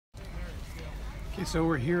Okay, so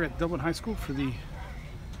we're here at Dublin High School for the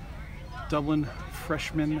Dublin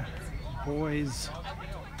freshman boys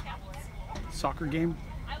soccer game.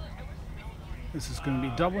 This is going to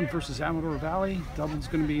be Dublin versus Amador Valley. Dublin's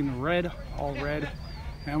going to be in the red, all red.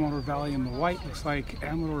 Amador Valley in the white. Looks like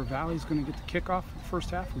Amador Valley is going to get the kickoff for the first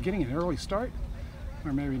half. We're getting an early start,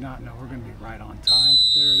 or maybe not. No, we're going to be right on time.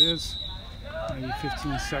 There it is. Maybe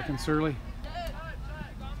 15 seconds early.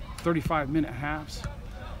 35-minute halves.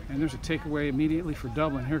 And there's a takeaway immediately for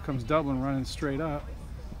Dublin. Here comes Dublin running straight up.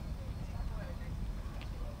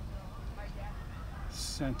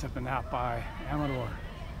 Sent up and out by Amador.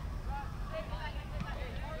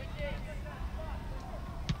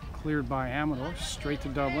 Cleared by Amador, straight to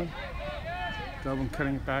Dublin. Dublin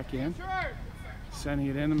cutting it back in. Sending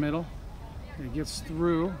it in the middle. It gets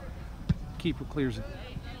through. Keeper clears it.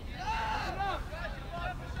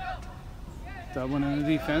 Dublin in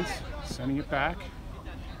the defense, sending it back.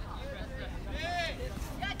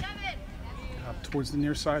 Up towards the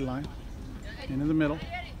near sideline. Into the middle.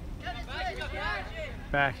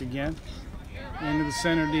 Back again. Into the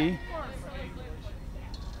center D.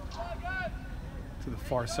 To the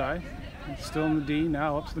far side. Still in the D,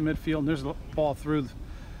 now up to the midfield. And there's a ball through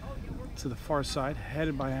to the far side,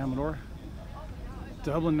 headed by Amador.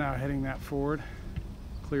 Dublin now heading that forward.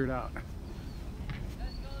 Cleared out.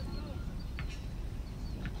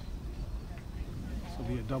 This will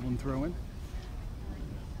be a Dublin throw-in.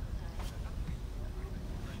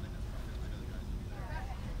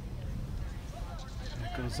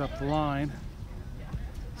 Goes up the line,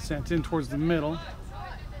 sent in towards the middle.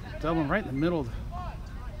 Dublin right in the middle of the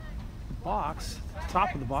box,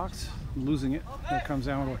 top of the box, losing it. There comes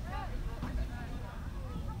Amador.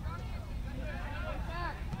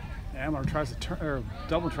 Amador tries to turn, or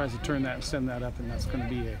Dublin tries to turn that and send that up, and that's going to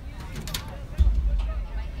be a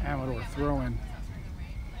Amador throw-in.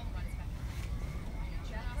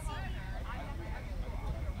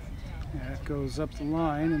 That goes up the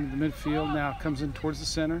line into the midfield. Now comes in towards the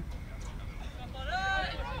center.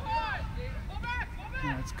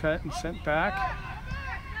 Now it's cut and sent back.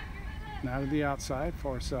 Now to the outside,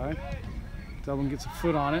 far side. Dublin gets a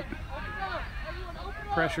foot on it.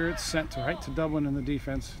 Pressure, it's sent right to Dublin in the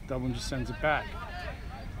defense. Dublin just sends it back.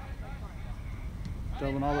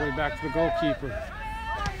 Dublin all the way back to the goalkeeper.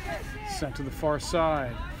 Sent to the far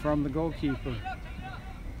side from the goalkeeper.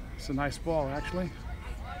 It's a nice ball, actually.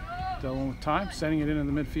 Dublin with time, sending it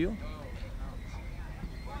into the midfield.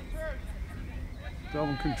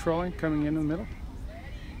 Dublin controlling, coming in the middle.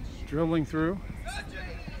 Dribbling through.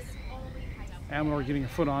 Amador getting a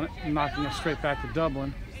foot on it, knocking it straight back to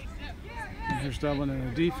Dublin. And here's Dublin in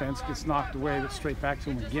the defense, gets knocked away, but straight back to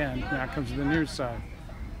him again. Now comes to the near side.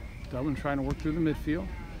 Dublin trying to work through the midfield.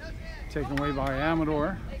 Taken away by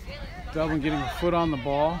Amador. Dublin getting a foot on the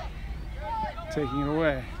ball, taking it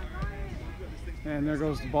away. And there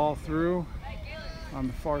goes the ball through on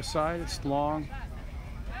the far side. It's long.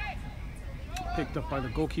 Picked up by the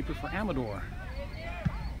goalkeeper for Amador.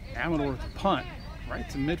 Amador with the punt right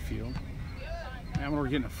to midfield. Amador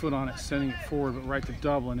getting a foot on it, sending it forward, but right to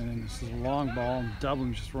Dublin. And then this is a long ball, and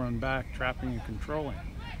Dublin just running back, trapping and controlling.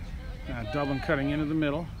 Now Dublin cutting into the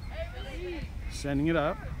middle, sending it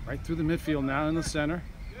up right through the midfield. Now in the center.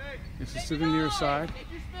 This is to the near side.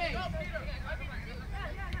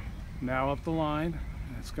 Now up the line,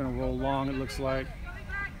 and it's going to roll long, it looks like.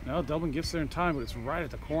 No, Dublin gets there in time, but it's right at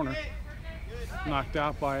the corner. Knocked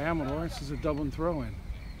out by Amador. This is a Dublin throw-in.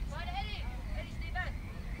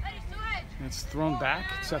 It's thrown back.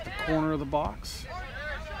 It's at the corner of the box.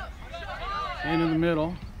 And in the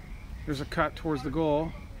middle, there's a cut towards the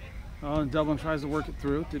goal. Oh, and Dublin tries to work it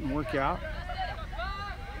through. Didn't work out.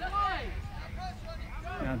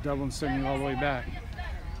 Now Dublin sending it all the way back.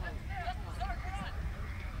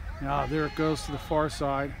 Now there it goes to the far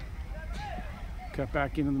side. Cut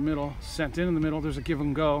back into the middle. Sent in the middle. There's a give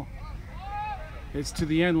and go. It's to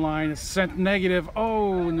the end line. It's sent negative.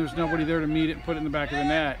 Oh, and there's nobody there to meet it and put it in the back of the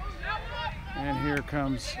net. And here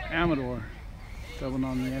comes Amador. Dublin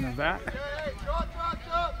on the end of that.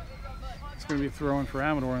 It's going to be a throw-in for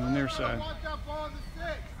Amador on the near side.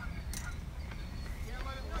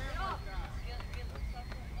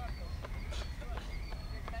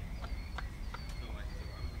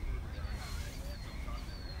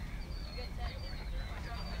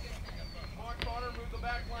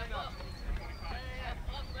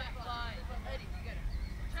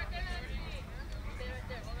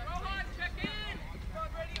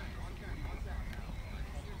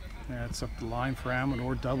 That's up the line for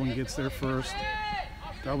Amador. Dublin gets there first.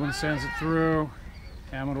 Dublin sends it through.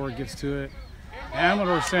 Amador gets to it.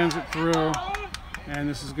 Amador sends it through. And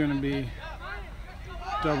this is going to be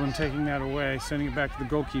Dublin taking that away, sending it back to the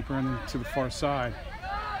goalkeeper and then to the far side.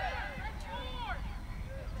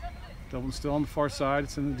 Dublin still on the far side,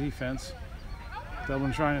 it's in the defense.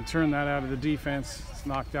 Dublin trying to turn that out of the defense. It's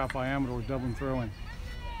knocked out by Amador. Dublin throwing.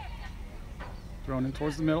 Thrown in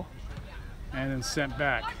towards the middle and then sent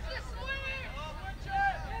back.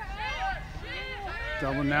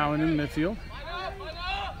 Dublin now in the midfield.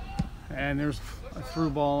 And there's a through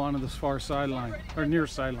ball onto this far sideline, or near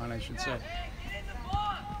sideline, I should say.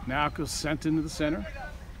 Now it goes sent into the center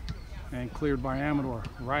and cleared by Amador.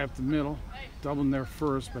 Right up the middle. Dublin there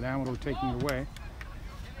first, but Amador taking it away.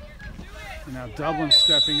 And now Dublin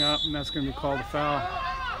stepping up, and that's going to be called a foul.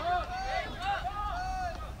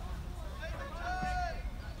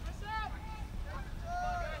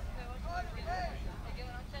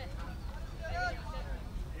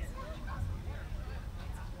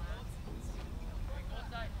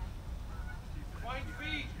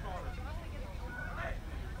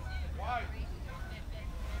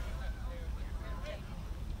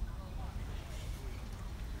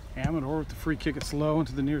 Amador with the free kick, it's low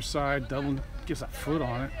into the near side. Dublin gets a foot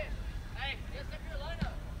on it.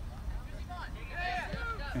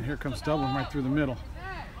 And here comes Dublin right through the middle.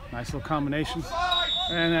 Nice little combination.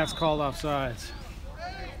 And that's called offsides.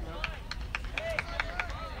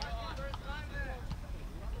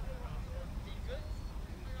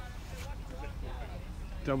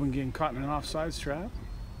 Dublin getting caught in an offsides trap.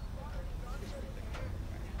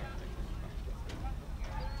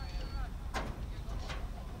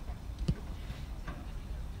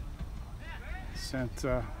 Sent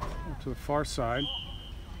up to the far side,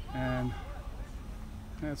 and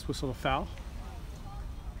that's whistled a foul.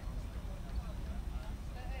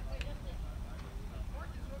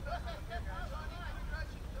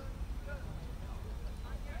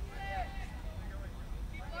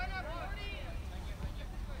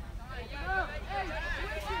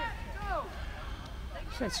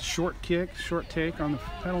 That's a short kick, short take on the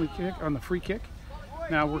penalty kick, on the free kick.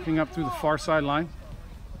 Now working up through the far sideline.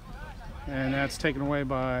 And that's taken away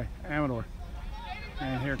by Amador.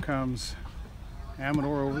 And here comes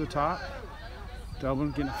Amador over the top.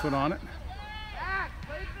 Dublin getting a foot on it.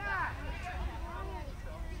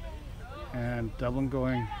 And Dublin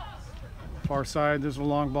going far side. There's a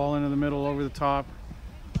long ball into the middle over the top.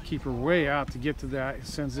 Keeper way out to get to that. He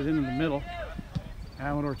sends it into the middle.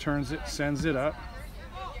 Amador turns it, sends it up.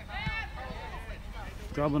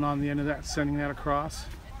 Dublin on the end of that, sending that across.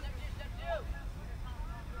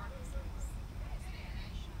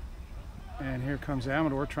 And here comes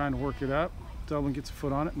Amador trying to work it up. Dublin gets a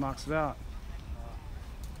foot on it, knocks it out.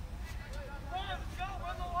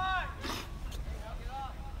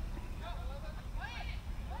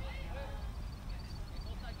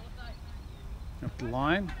 Up the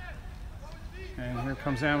line. And here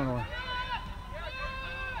comes Amador.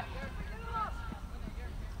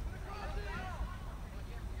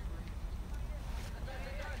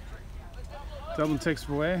 Dublin takes it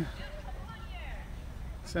away.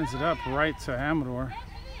 Sends it up right to Amador.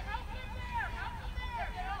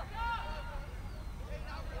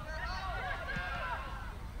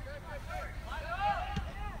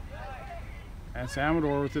 That's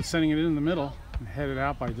Amador with it, sending it in the middle and headed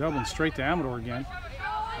out by Dublin, straight to Amador again.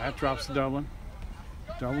 That drops to Dublin.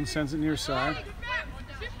 Dublin sends it near side.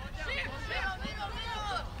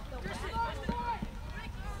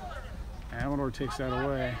 Amador takes that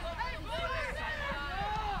away.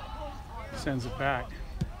 Sends it back.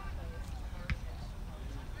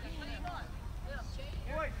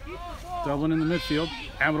 Dublin in the midfield.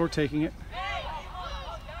 Amador taking it.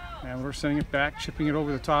 Amador sending it back, chipping it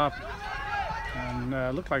over the top.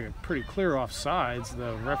 And looked like a pretty clear offsides.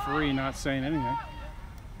 The referee not saying anything.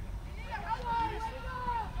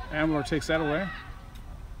 Amador takes that away.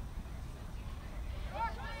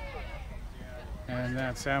 And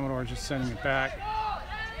that's Amador just sending it back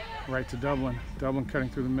right to Dublin. Dublin cutting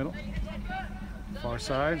through the middle. Far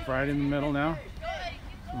side, right in the middle now.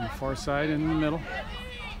 From the far side in the middle.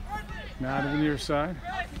 Now to the near side.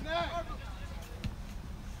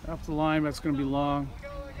 Up the line, that's going to be long.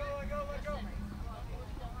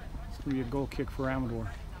 It's going to be a goal kick for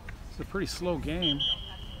Amador. It's a pretty slow game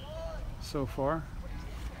so far.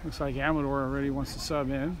 Looks like Amador already wants to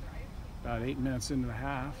sub in. About 8 minutes into the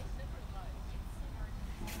half.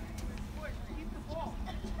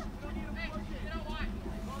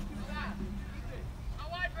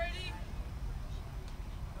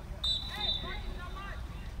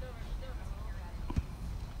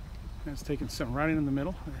 It's taking something right in the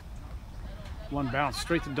middle. One bounce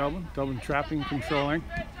straight to Dublin. Dublin trapping, controlling.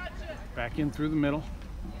 Back in through the middle.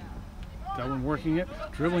 Dublin working it,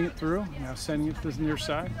 dribbling it through. Now sending it to the near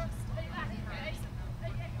side.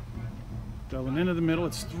 Dublin into the middle,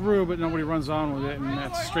 it's through, but nobody runs on with it, and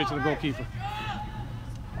that's straight to the goalkeeper.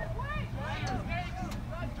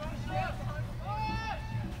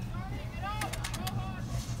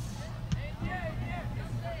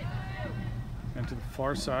 And to the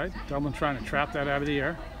far side, Dublin trying to trap that out of the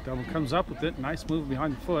air. Dublin comes up with it, nice move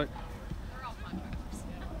behind the foot.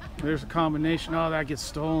 There's a combination, oh, that gets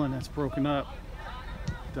stolen, that's broken up.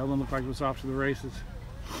 Dublin looked like it was off to the races.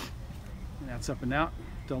 And that's up and out,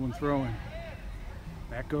 Dublin throwing.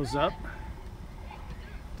 That goes up.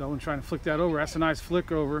 Dublin trying to flick that over. That's a nice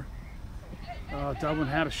flick over. Dublin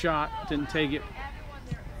had a shot, didn't take it.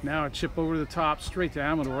 Now a chip over to the top, straight to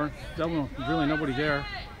Amador. Dublin, really nobody there.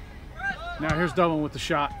 Now here's Dublin with the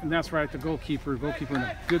shot, and that's right at the goalkeeper. Goalkeeper in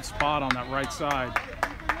a good spot on that right side.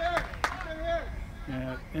 And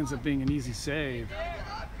it ends up being an easy save.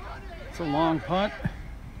 It's a long punt.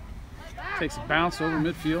 Takes a bounce over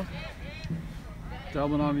midfield.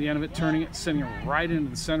 Dublin on the end of it, turning it, sending it right into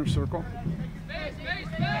the center circle.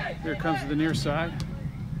 Here it comes to the near side.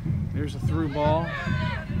 There's a through ball.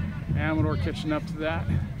 Amador catching up to that.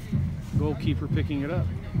 Goalkeeper picking it up.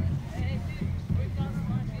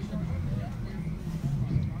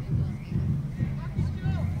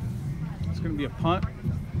 It's going to be a punt.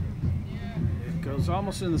 It goes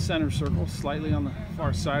almost in the center circle, slightly on the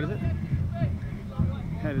far side of it.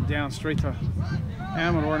 Headed down straight to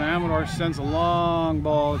Amador, and Amador sends a long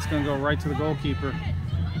ball. It's going to go right to the goalkeeper.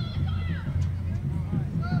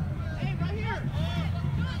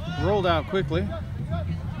 Rolled out quickly.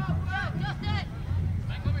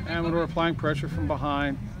 Amador applying pressure from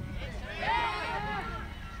behind.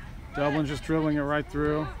 Dublin just dribbling it right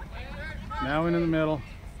through. Now into the middle.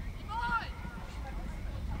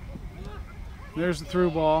 There's the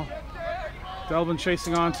through ball. Dublin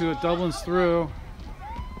chasing onto it. Dublin's through.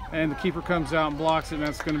 And the keeper comes out and blocks it, and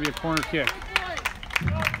that's going to be a corner kick.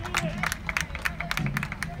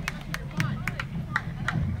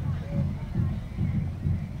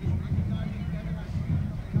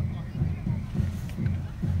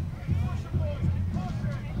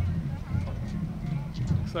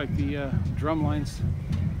 Looks like the drum line's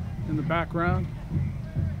in the background,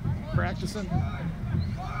 practicing. You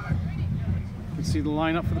can see the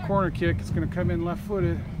lineup for the corner kick. It's going to come in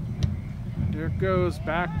left-footed. There it goes,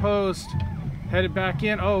 back post, headed back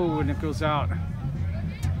in, oh, and it goes out.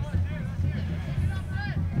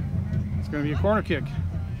 It's going to be a corner kick.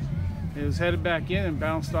 It was headed back in and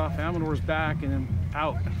bounced off Amador's back and then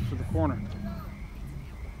out for the corner.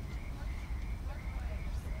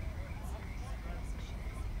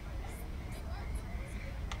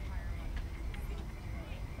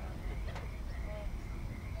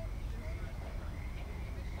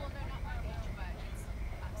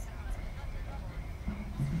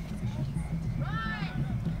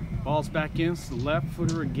 Ball's back in, it's the left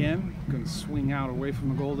footer again. Going to swing out away from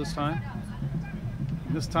the goal this time.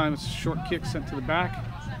 And this time it's a short kick sent to the back.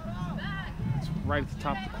 It's right at the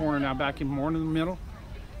top of the corner now, back in more in the middle.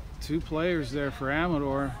 Two players there for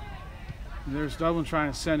Amador. And there's Dublin trying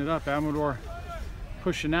to send it up. Amador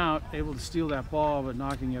pushing out, able to steal that ball, but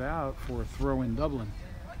knocking it out for a throw in Dublin.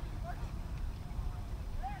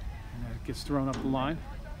 And that gets thrown up the line.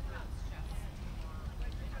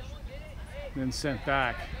 Then sent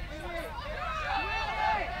back.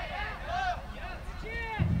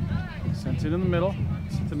 Sent it in the middle.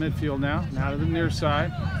 It's at the midfield now. Now to the near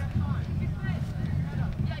side.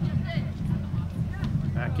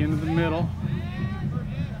 Back into the middle.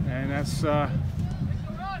 And that's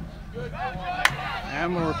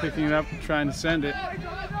Amador picking it up, trying to send it.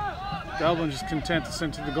 Dublin just content to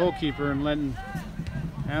send to the goalkeeper and letting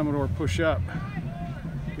Amador push up.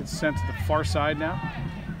 Gets sent to the far side now.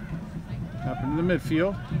 Up into the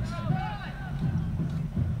midfield.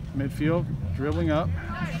 Midfield, dribbling up.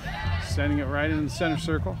 Sending it right into the center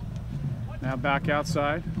circle. Now back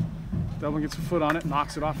outside. Dublin gets a foot on it,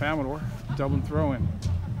 knocks it off Amador. Dublin throw in.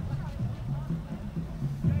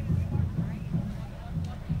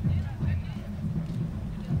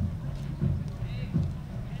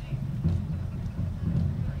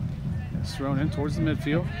 It's thrown in towards the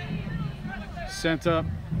midfield. Sent up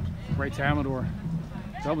right to Amador.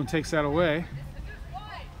 Dublin takes that away.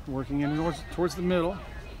 Working in towards the middle.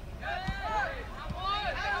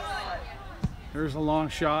 There's a long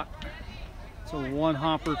shot. It's a one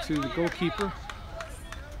hopper to the goalkeeper.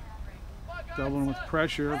 Dublin with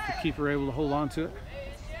pressure, the keeper able to hold on to it.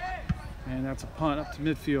 And that's a punt up to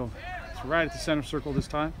midfield. It's right at the center circle this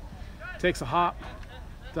time. Takes a hop.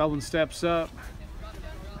 Dublin steps up.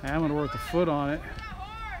 Amador with the foot on it.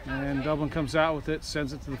 And Dublin comes out with it,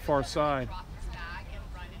 sends it to the far side.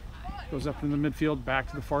 Goes up in the midfield, back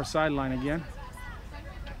to the far sideline again.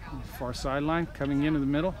 Far sideline, coming into the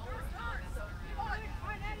middle.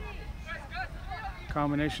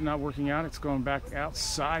 Combination not working out. It's going back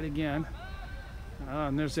outside again.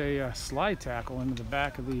 And there's a slide tackle into the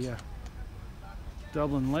back of the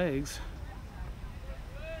Dublin legs.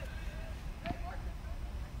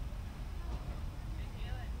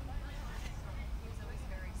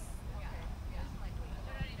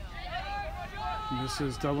 This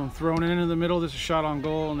is Dublin thrown into the middle. This is a shot on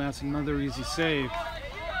goal, and that's another easy save.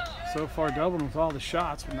 So far, Dublin with all the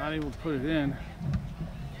shots, but not able to put it in.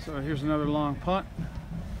 So here's another long punt.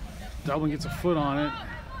 Dublin gets a foot on it.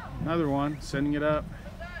 Another one, sending it up,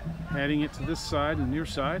 heading it to this side, the near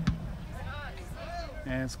side.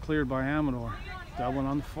 And it's cleared by Amador. Dublin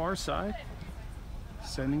on the far side,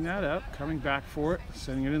 sending that up, coming back for it,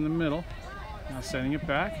 sending it in the middle. Now sending it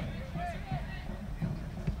back.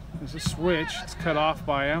 There's a switch. It's cut off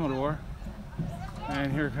by Amador.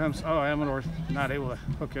 And here comes, oh, Amador not able to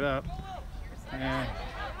hook it up. And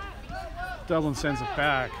Dublin sends it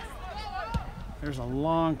back. There's a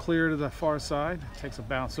long clear to the far side. Takes a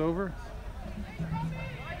bounce over.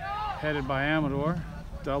 Headed by Amador.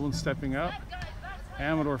 Dublin stepping up.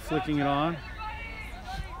 Amador flicking it on.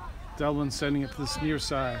 Dublin sending it to this near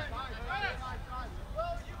side.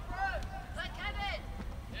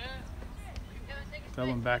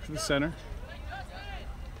 Dublin back to the center.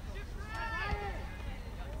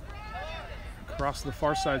 Across the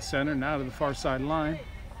far side center, now to the far side line.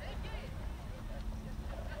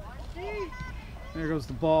 There goes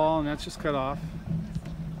the ball, and that's just cut off.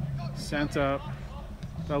 Sent up.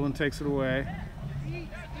 Dublin takes it away.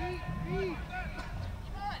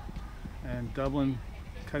 And Dublin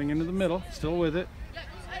cutting into the middle, still with it.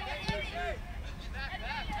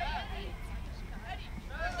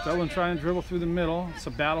 Dublin trying to dribble through the middle. It's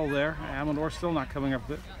a battle there. Amador still not coming up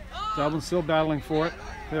with it. Dublin still battling for it.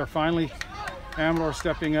 They're finally, Amador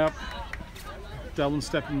stepping up. Dublin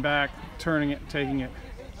stepping back, turning it, taking it.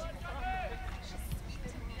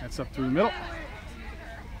 That's up through the middle.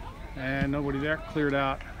 And nobody there, cleared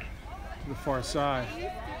out to the far side. Here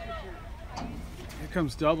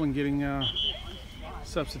comes Dublin getting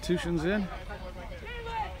substitutions in.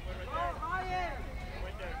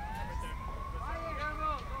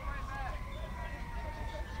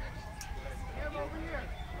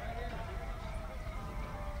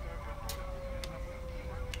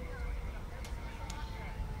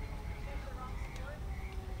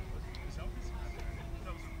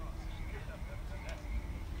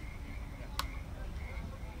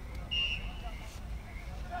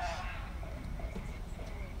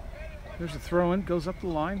 There's a throw-in, goes up the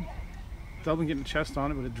line. Dublin getting a chest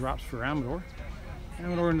on it, but it drops for Amador.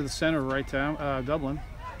 Amador into the center, right to Dublin.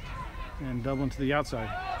 And Dublin to the outside.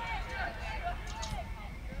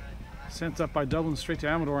 Sent up by Dublin straight to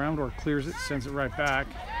Amador. Amador clears it, sends it right back.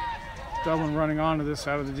 Dublin running onto this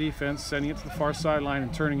out of the defense, sending it to the far sideline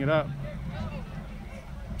and turning it up.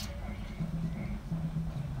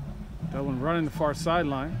 Dublin running the far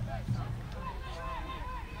sideline.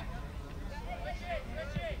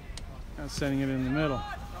 Sending it in the middle.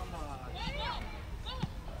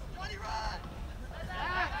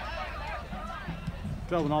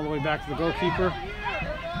 Dublin all the way back to the goalkeeper.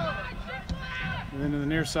 And then to the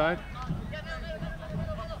near side.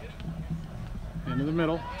 Into the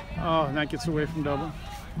middle. Oh, and that gets away from Dublin.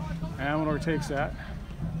 Amador takes that.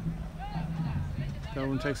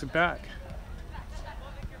 Dublin takes it back.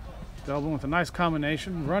 Dublin with a nice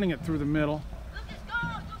combination, running it through the middle.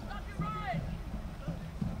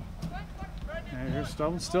 Here's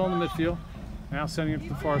Dublin still in the midfield. Now sending it to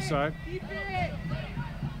the far side.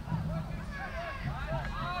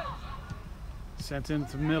 Sent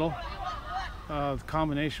into the middle. The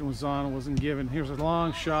combination was on, wasn't given. Here's a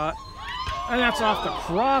long shot. And that's off the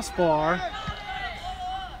crossbar.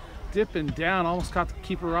 Dipping down, almost caught the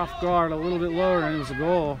keeper off guard a little bit lower, and it was a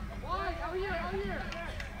goal.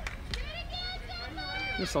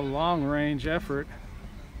 Just a long range effort.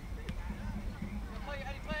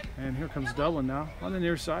 And here comes Dublin now on the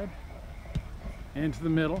near side. Into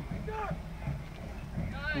the middle.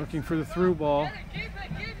 Looking for the through ball.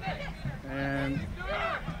 And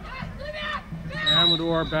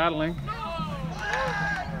Amador battling.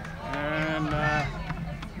 And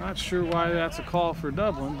not sure why that's a call for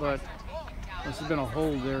Dublin, but must have been a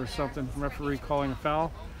hold there or something. Referee calling a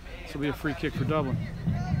foul. This will be a free kick for Dublin.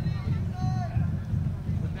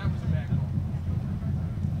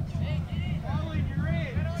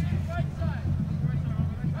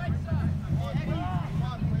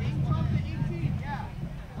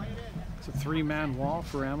 Three-man wall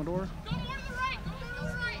for Amador.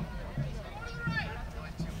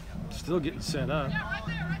 Still getting set up.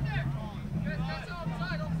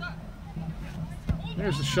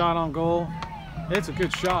 There's the shot on goal. It's a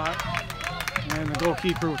good shot. And the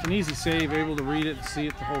goalkeeper with an easy save, able to read it and see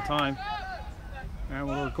it the whole time. And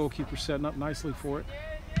the goalkeeper setting up nicely for it.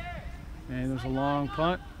 And there's a long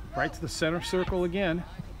punt right to the center circle again.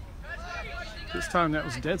 This time that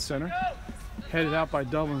was dead center. Headed out by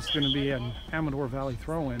Dublin. It's going to be an Amador Valley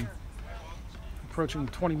throw-in. Approaching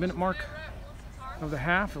the 20-minute mark of the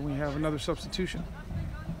half, and we have another substitution.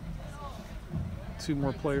 2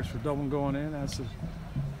 more players for Dublin going in. That's a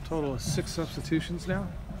total of 6 substitutions now.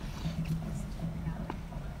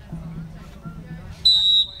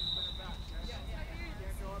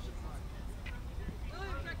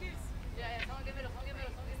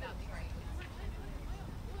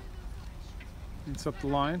 It's up the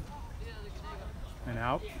line and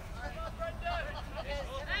out.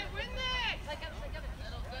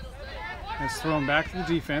 It's thrown back to the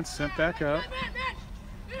defense, sent back up.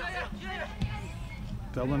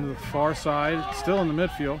 Dublin to the far side, still in the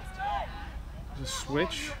midfield. Just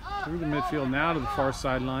switch through the midfield now to the far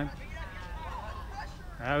sideline.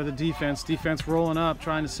 Out of the defense, defense rolling up,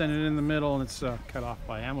 trying to send it in the middle, and it's cut off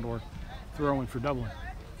by Amador, throwing for Dublin.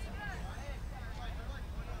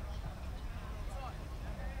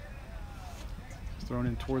 Thrown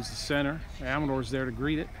in towards the center. Amador's there to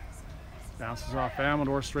greet it. Bounces off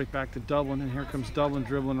Amador, straight back to Dublin, and here comes Dublin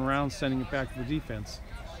dribbling around, sending it back to the defense.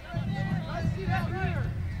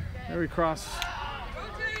 There we cross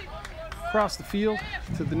the field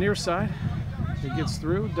to the near side. It gets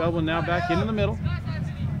through. Dublin now back into the middle.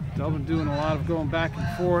 Dublin doing a lot of going back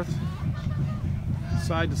and forth,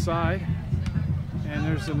 side to side. And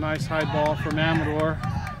there's a nice high ball from Amador,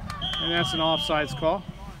 and that's an offsides call.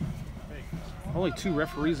 Only 2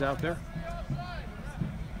 referees out there.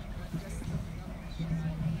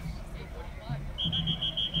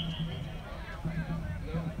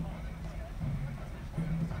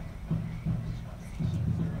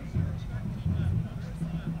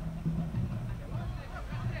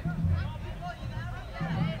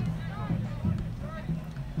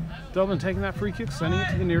 Dublin taking that free kick, sending it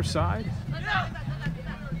to the near side.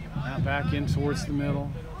 Now back in towards the middle.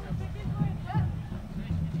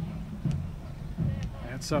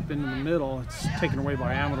 That's up into the middle. It's taken away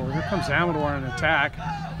by Amador. Here comes Amador on an attack.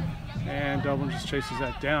 And Dublin just chases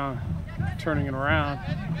that down, turning it around,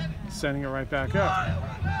 sending it right back up.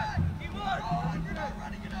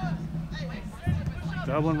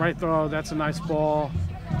 Dublin right there. Oh, that's a nice ball.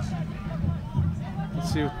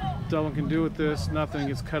 Let's see what Dublin can do with this. Nothing,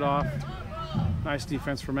 gets cut off. Nice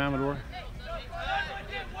defense from Amador.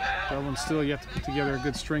 Dublin still yet to put together a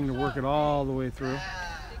good string to work it all the way through.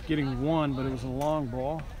 Getting 1, but it was a long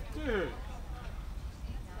ball.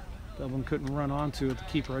 Dublin couldn't run onto it. The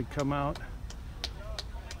keeper had come out.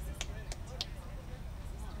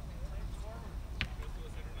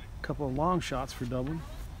 A couple of long shots for Dublin.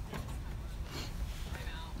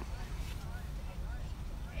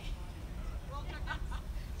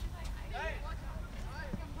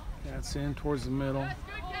 That's in towards the middle.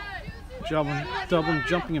 Dublin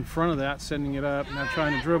jumping in front of that, sending it up, now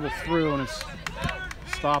trying to dribble through, and it's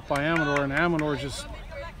stopped by Amador, and Amador just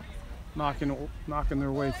knocking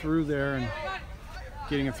their way through there and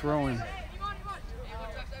getting a throw in.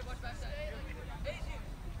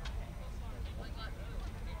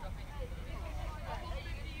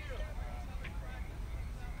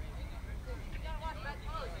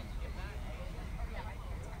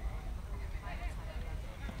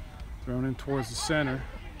 Thrown in towards the center.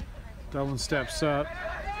 Dublin steps up,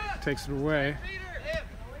 takes it away.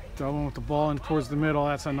 Dublin with the ball in towards the middle.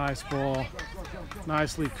 That's a nice ball.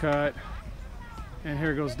 Nicely cut. And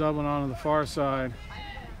here goes Dublin on the far side.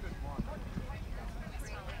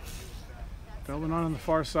 Dublin on the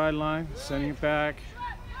far sideline, sending it back.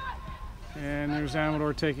 And there's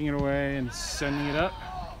Amador taking it away and sending it up.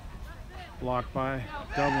 Blocked by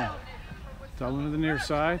Dublin. Dublin to the near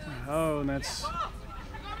side. Oh, and that's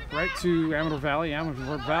right to Amador Valley.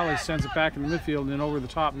 Amador Valley sends it back in the midfield, and then over the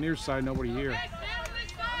top near side, nobody here.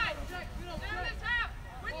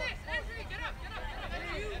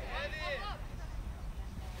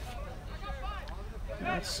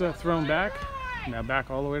 That's thrown back. Now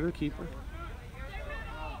back all the way to the keeper.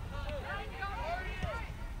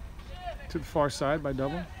 To the far side by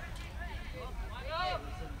Dublin.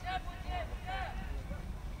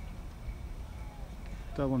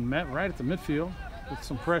 Dublin met right at the midfield with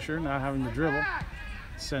some pressure, not having to dribble.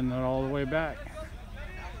 Sending it all the way back.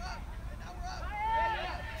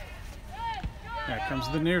 That comes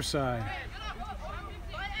to the near side.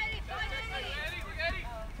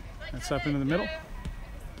 That's up into the middle.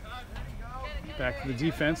 Back to the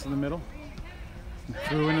defense in the middle. And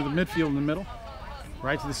through into the midfield in the middle.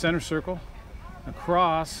 Right to the center circle.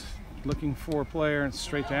 across, looking for a player, and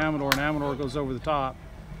straight to Amador, and Amador goes over the top.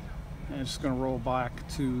 And it's just going to roll back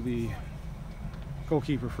to the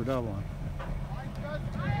goalkeeper for Dublin.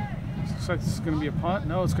 Looks like this is going to be a punt.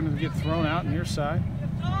 No, it's going to get thrown out near side.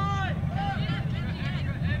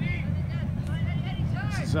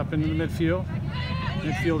 This is up into the midfield.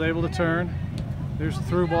 Midfield able to turn. There's a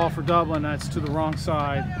through ball for Dublin. That's to the wrong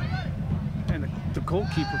side. And the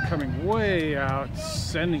goalkeeper coming way out,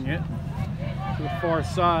 sending it to the far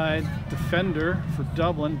side. Defender for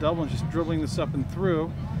Dublin. Dublin just dribbling this up and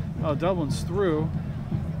through. Oh, Dublin's through.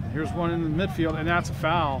 Here's one in the midfield, and that's a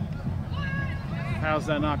foul. How's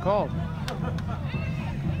that not called?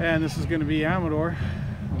 And this is going to be Amador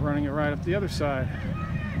running it right up the other side.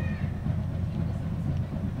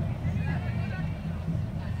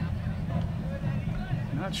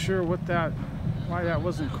 Not sure why that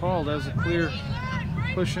wasn't called as a clear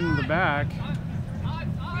push into the back.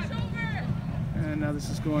 And now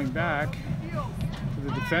this is going back to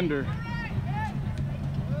the defender.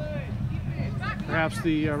 Perhaps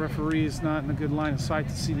the referee is not in a good line of sight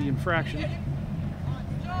to see the infraction.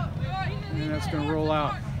 And that's going to roll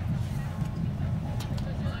out.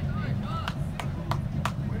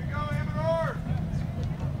 Way to go, Amador!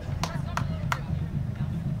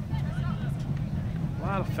 A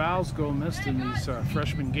lot of fouls go missed in these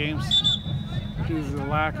freshman games due to the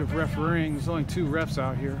lack of refereeing. There's only 2 refs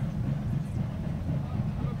out here.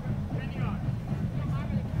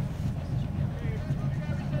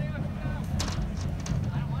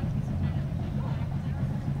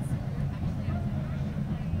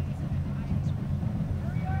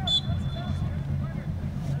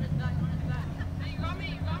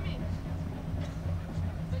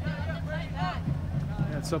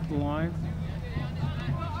 Up the line.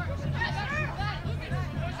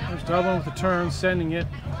 There's Dublin with the turn, sending it,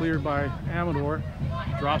 cleared by Amador.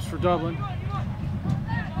 Drops for Dublin.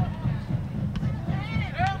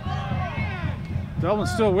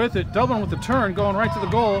 Dublin's still with it. Dublin with the turn, going right to the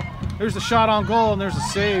goal. There's the shot on goal, and there's a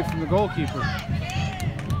save from the goalkeeper.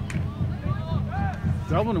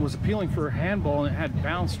 Dublin was appealing for a handball, and it had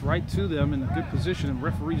bounced right to them in a good position, and the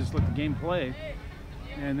referee just let the game play.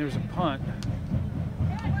 And there's a punt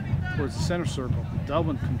towards the center circle.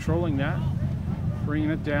 Dublin controlling that, bringing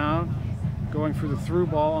it down, going for the through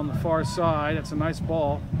ball on the far side. That's a nice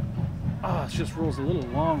ball. Ah, it just rolls a little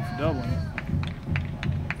long for Dublin.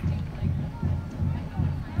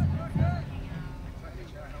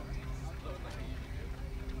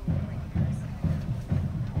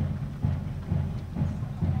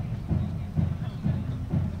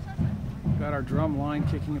 Got our drum line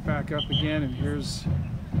kicking it back up again, and here's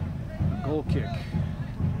a goal kick.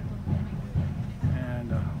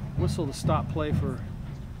 Whistle to stop play for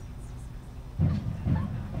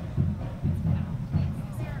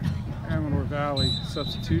Amador Valley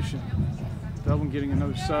substitution. Dublin getting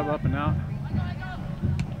another sub up and out.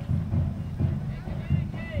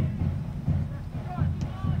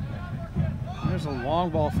 There's a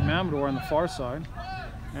long ball from Amador on the far side.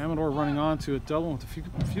 Amador running onto it. Dublin with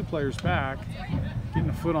a few players back, getting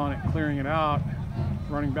a foot on it, clearing it out,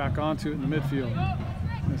 running back onto it in the midfield.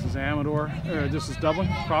 This is Amador, this is Dublin,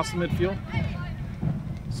 across the midfield.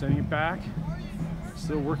 Sending it back,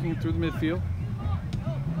 still working it through the midfield.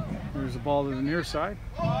 There's a ball to the near side.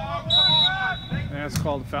 And that's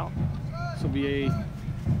called a foul. This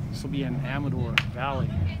will be an Amador Valley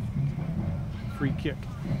free kick.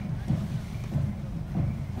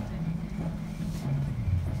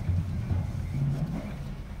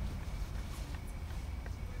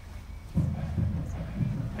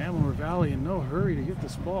 Amador Valley in no hurry to get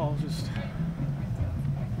this ball, just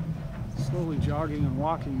slowly jogging and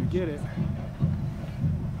walking to get it.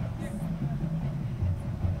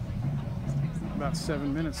 About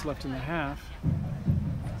 7 minutes left in the half.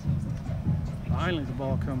 Finally the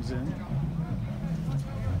ball comes in.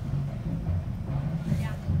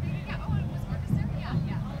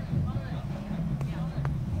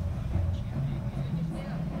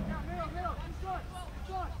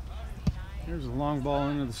 Here's a long ball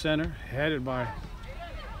into the center, headed by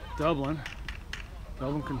Dublin.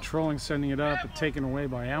 Dublin controlling, sending it up, but taken away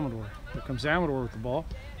by Amador. Here comes Amador with the ball,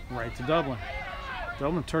 right to Dublin.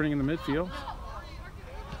 Dublin turning in the midfield,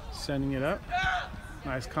 sending it up.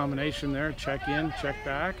 Nice combination there, check in, check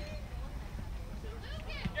back.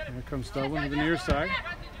 And here comes Dublin to the near side.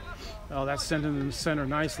 Oh, that's sent into the center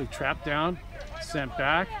nicely, trapped down, sent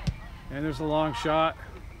back, and there's a long shot.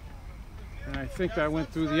 And I think that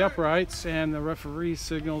went through the uprights, and the referee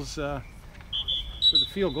signals for the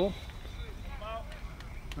field goal.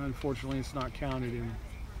 Unfortunately, it's not counted in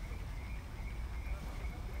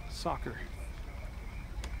soccer.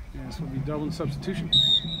 And this will be Dublin substitution.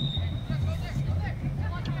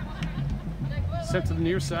 Sent to the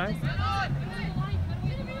near side.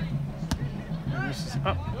 And this is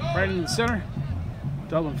up right into the center.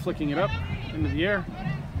 Dublin flicking it up into the air.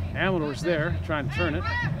 Amador's there trying to turn it.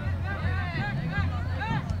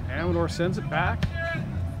 Amador sends it back.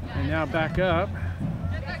 And now back up.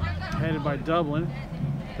 Headed by Dublin.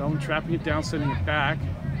 Dublin trapping it down, sending it back.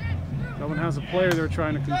 Dublin has a player they're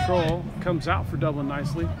trying to control. Comes out for Dublin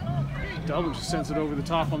nicely. Dublin just sends it over the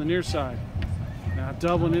top on the near side. Now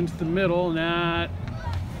Dublin into the middle, and that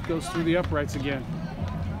goes through the uprights again.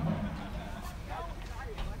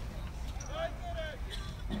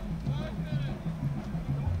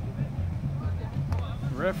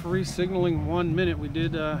 The referee signaling 1 minute. We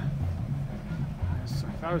did, I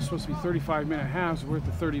thought it was supposed to be 35-minute halves. We're at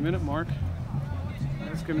the 30-minute mark.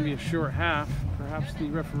 That's going to be a short half. Perhaps the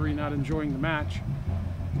referee not enjoying the match.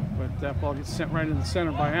 But that ball gets sent right in the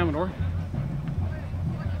center by Amador.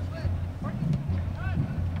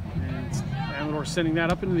 And Amador sending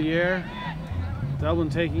that up into the air. Dublin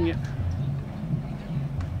taking it.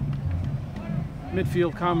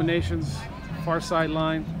 Midfield combinations, far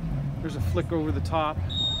sideline. There's a flick over the top.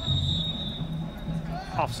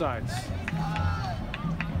 Offsides.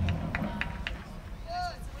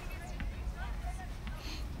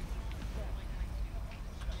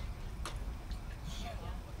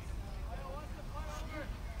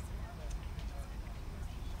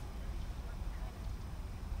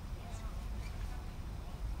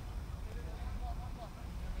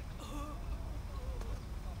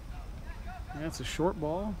 That's a short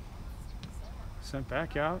ball. Sent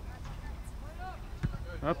back out.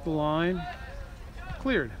 Up the line.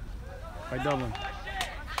 Cleared by Dublin.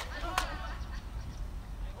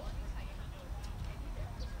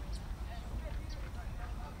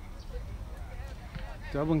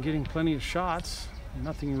 Dublin getting plenty of shots.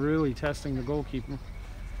 Nothing really testing the goalkeeper.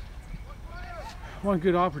 One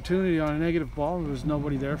good opportunity on a negative ball. There was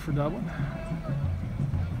nobody there for Dublin.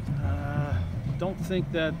 Don't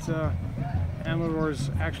think that Amador's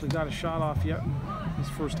actually got a shot off yet in this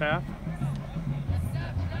first half.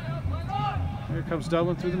 Here comes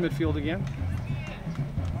Dublin through the midfield again.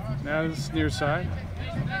 Now to this near side.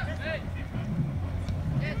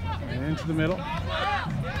 And into the middle.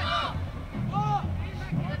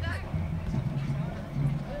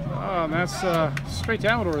 Oh, and that's straight to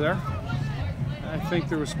Amador there. I think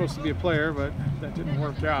there was supposed to be a player, but that didn't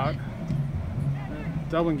work out.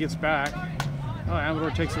 Dublin gets back. Oh,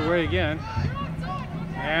 Amador takes it away again.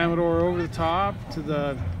 Amador over the top to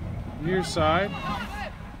the near side.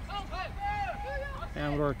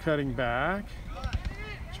 Amador cutting back.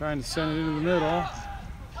 Trying to send it into the middle.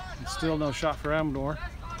 And still no shot for Amador.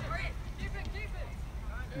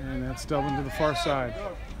 And that's Dublin to the far side.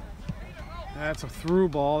 That's a through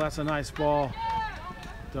ball. That's a nice ball.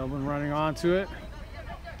 Dublin running onto it.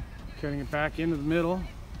 Cutting it back into the middle.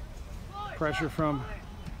 Pressure from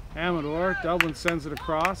Amador. Dublin sends it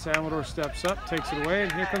across. Amador steps up, takes it away,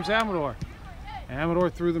 and here comes Amador. Amador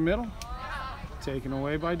through the middle. Taken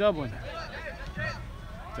away by Dublin.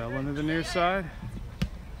 Dublin to the near side.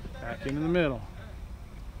 Back into the middle.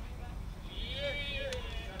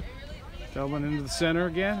 Dublin into the center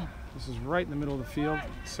again. This is right in the middle of the field.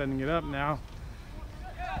 Sending it up now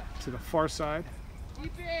to the far side.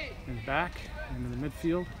 And back into the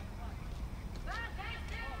midfield.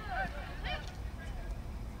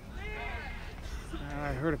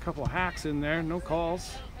 I heard a couple of hacks in there, no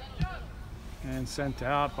calls. And sent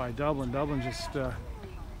out by Dublin. Dublin just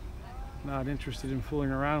not interested in fooling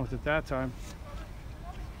around with it that time.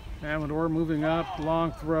 Amador moving up,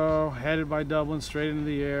 long throw, headed by Dublin, straight into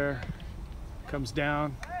the air. Comes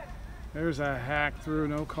down. There's a hack through,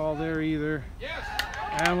 no call there either.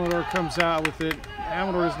 Amador comes out with it.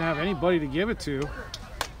 Amador doesn't have anybody to give it to.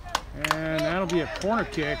 And that'll be a corner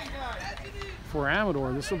kick for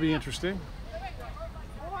Amador. This will be interesting.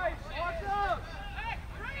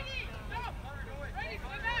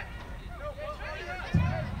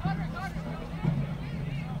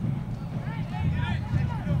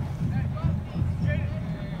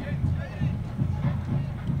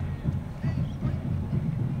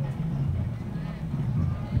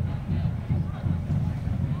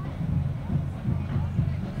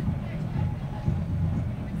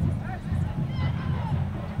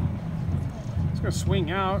 Gonna swing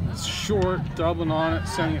out, it's short, Dublin on it,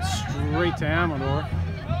 sending it straight to Amador.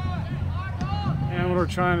 Amador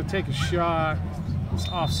trying to take a shot, it's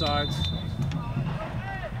offsides.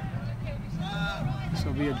 This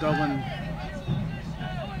will be a Dublin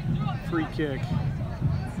free kick.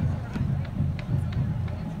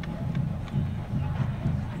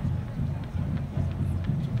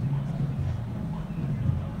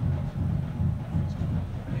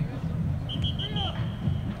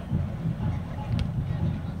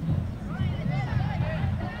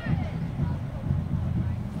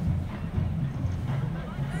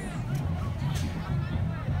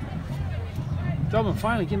 Dublin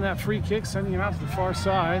finally getting that free kick, sending it out to the far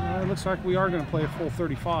side. Well, it looks like we are going to play a full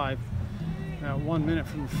 35. Now 1 minute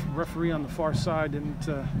from the referee on the far side didn't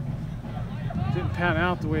pan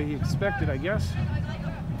out the way he expected, I guess.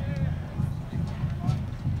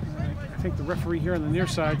 I think the referee here on the near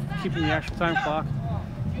side keeping the actual time clock.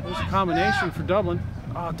 There's a combination for Dublin.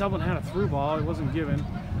 Oh, Dublin had a through ball. It wasn't given.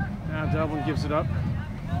 Now Dublin gives it up.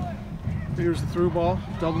 Here's the through ball.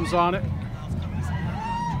 Dublin's on it.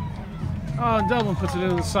 Oh, and Dublin puts it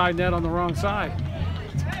into the side net on the wrong side.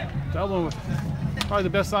 Dublin with probably the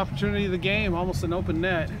best opportunity of the game, almost an open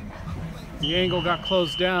net. The angle got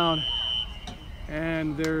closed down,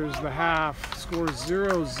 and there's the half. Score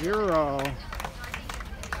 0-0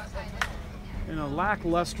 in a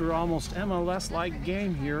lackluster, almost MLS-like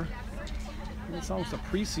game here. It's almost a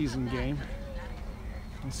preseason game.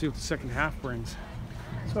 Let's see what the second half brings.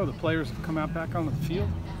 So the players have come out back onto the field.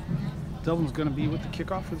 Dublin's going to be with the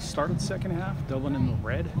kickoff for the start of the second half. Dublin in the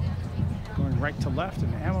red, going right to left,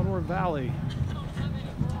 and Amador Valley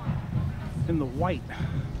in the white,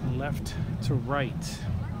 left to right.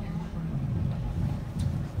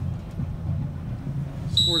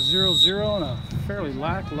 Score 0-0 in a fairly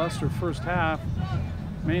lackluster first half,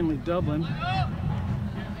 mainly Dublin.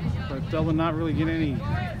 But Dublin not really getting any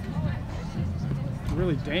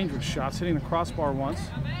really dangerous shots, hitting the crossbar once.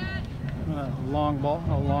 A long ball,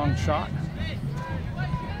 a long shot.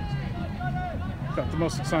 Got the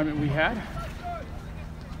most excitement we had.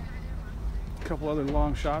 A couple other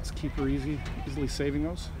long shots, keeper easily saving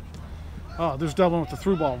those. Oh, there's Dublin with the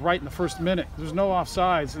through ball right in the first minute. There's no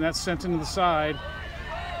offsides, and that's sent into the side.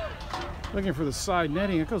 Looking for the side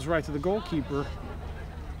netting, it goes right to the goalkeeper.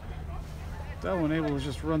 Dublin able to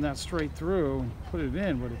just run that straight through and put it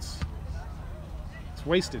in, but it's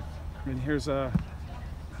wasted. And here's a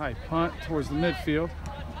high punt towards the midfield.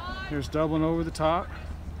 Here's Dublin over the top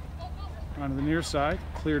onto the near side,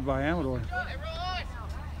 cleared by Amador.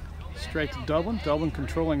 Straight to Dublin. Dublin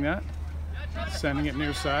controlling that, sending it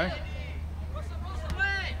near side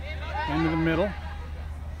into the middle,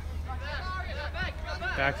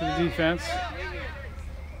 back to the defense,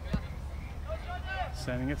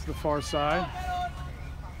 sending it to the far side.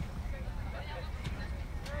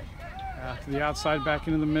 To the outside, back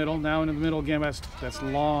into the middle. Now into the middle again. That's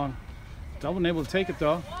long. Dublin able to take it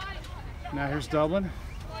though. Now here's Dublin.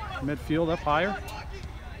 Midfield up higher.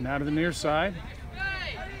 Now to the near side.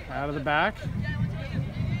 Out of the back.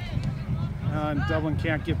 And Dublin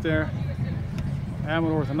can't get there.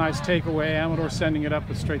 Amador with a nice takeaway. Amador sending it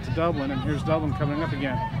up straight to Dublin. And here's Dublin coming up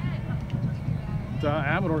again.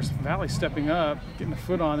 Amador Valley stepping up, getting a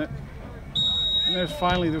foot on it. And there's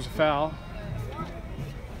a foul.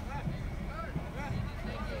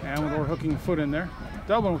 Amador hooking the foot in there.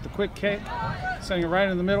 Dublin with the quick kick, sending it right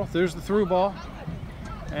in the middle. There's the through ball.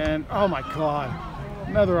 And oh my God,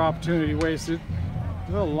 another opportunity wasted.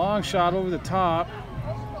 A little long shot over the top.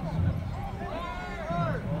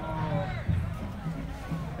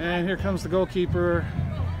 And here comes the goalkeeper.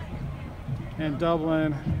 And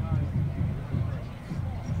Dublin.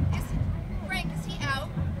 Frank, is he out?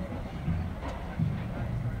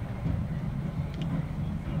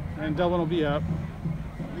 And Dublin will be up.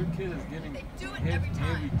 Your kid is getting They do it every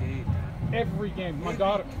time. every day. Every game. My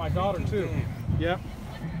daughter too. Game. Yep.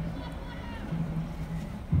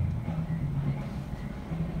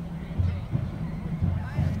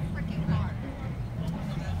 Freaking hard.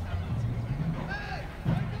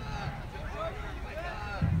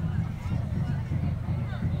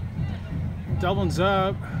 Dublin's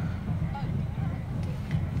up.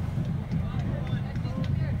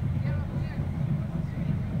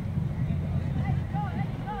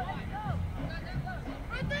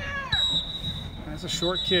 That's a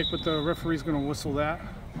short kick, but the referee's going to whistle that.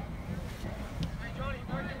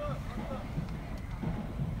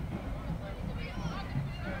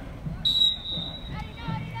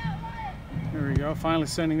 There we go, finally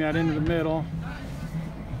sending that into the middle.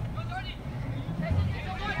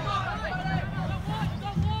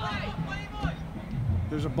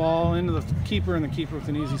 There's a ball into the keeper, and the keeper with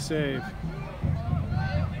an easy save.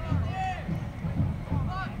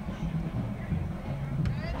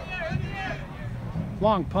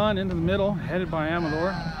 Long punt into the middle, headed by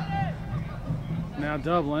Amador. Now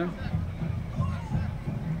Dublin.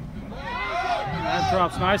 That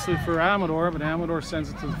drops nicely for Amador, but Amador sends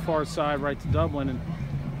it to the far side, right to Dublin, and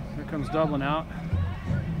here comes Dublin out.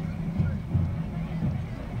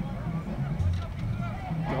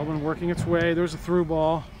 Dublin working its way. There's a through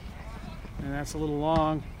ball, and that's a little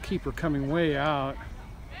long. Keeper coming way out.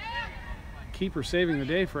 Keeper saving the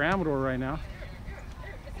day for Amador right now.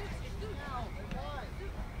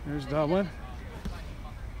 There's Dublin.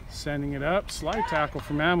 Sending it up. Slide tackle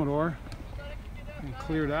from Amador. And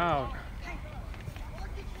cleared out.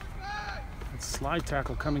 That slide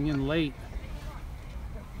tackle coming in late.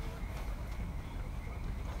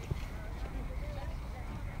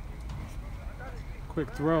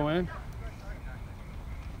 Quick throw in.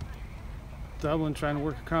 Dublin trying to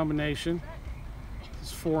work a combination.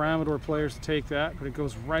 There's 4 Amador players to take that, but it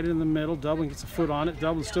goes right in the middle. Dublin gets a foot on it.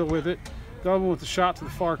 Dublin's still with it. Dublin with the shot to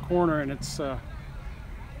the far corner, and it's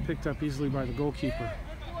picked up easily by the goalkeeper.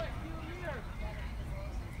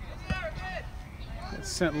 It's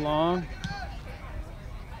sent long.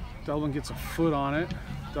 Dublin gets a foot on it.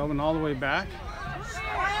 Dublin all the way back.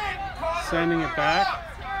 Sending it back.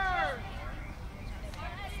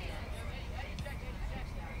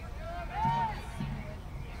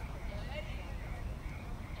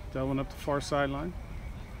 Dublin up the far sideline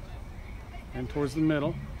and towards the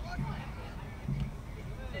middle.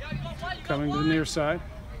 Coming to the near side.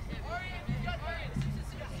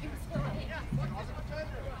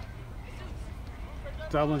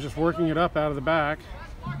 Dublin just working it up out of the back.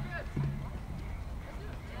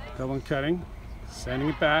 Dublin cutting, sending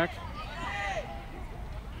it back.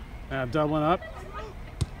 Now Dublin up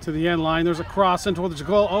to the end line. There's a cross in towards the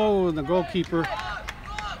goal. Oh, and the goalkeeper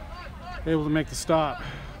able to make the stop.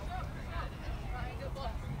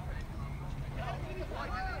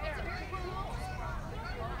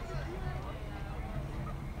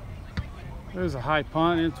 There's a high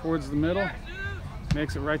punt in towards the middle.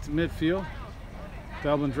 Makes it right to midfield.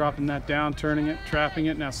 Dublin dropping that down, turning it, trapping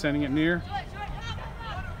it, now sending it near.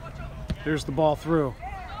 There's the ball through.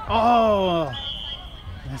 Oh!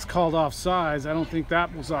 It's called offsides. I don't think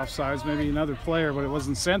that was offsides. Maybe another player, but it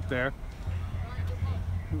wasn't sent there.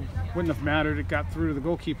 Wouldn't have mattered. It got through to the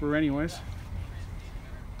goalkeeper anyways.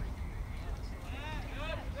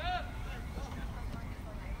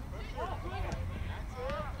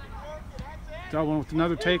 Dublin with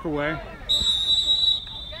another takeaway.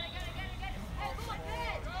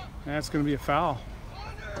 That's going to be a foul.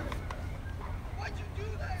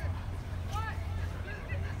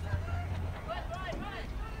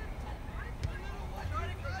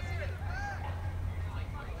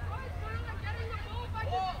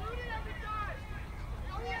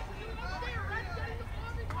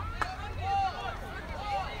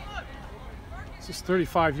 It's just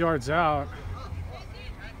 35 yards out.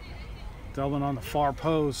 Dublin on the far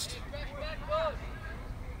post.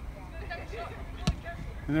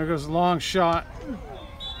 And there goes a long shot.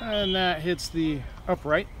 And that hits the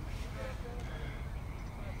upright.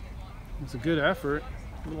 It's a good effort.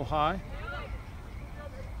 A little high.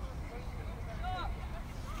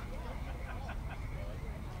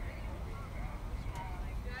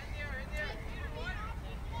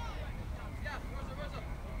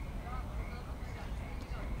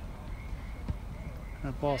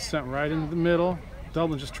 That ball sent right into the middle.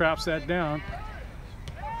 Dublin just traps that down.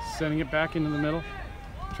 Sending it back into the middle.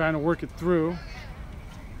 Trying to work it through.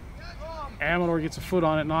 Amador gets a foot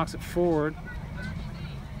on it, knocks it forward.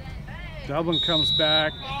 Dublin comes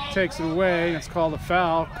back, takes it away. It's called a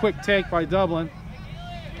foul. Quick take by Dublin.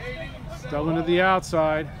 Dublin to the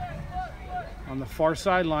outside. On the far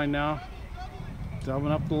sideline now.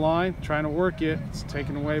 Dublin up the line, trying to work it. It's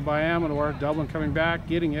taken away by Amador. Dublin coming back,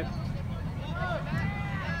 getting it.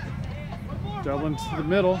 Dublin to the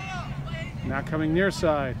middle. Now coming near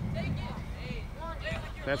side.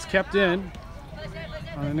 That's kept in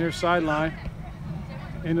on the near sideline.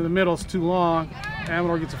 Into the middle, it's too long.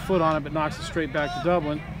 Amador gets a foot on it, but knocks it straight back to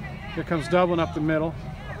Dublin. Here comes Dublin up the middle.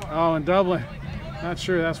 Oh, and Dublin, not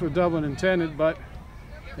sure that's what Dublin intended, but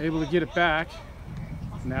able to get it back.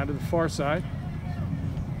 Now to the far side.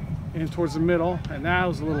 In towards the middle, and that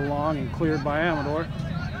was a little long and cleared by Amador.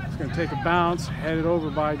 It's going to take a bounce, headed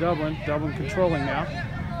over by Dublin. Dublin controlling now.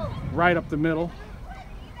 Right up the middle.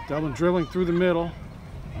 Dublin drilling through the middle.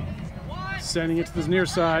 Sending it to the near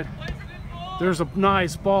side. There's a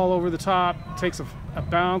nice ball over the top. Takes a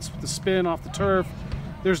bounce with the spin off the turf.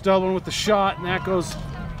 There's Dublin with the shot, and that goes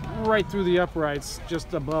right through the uprights,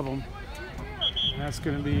 just above them. And that's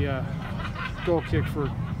going to be a goal kick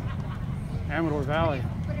for Amador Valley.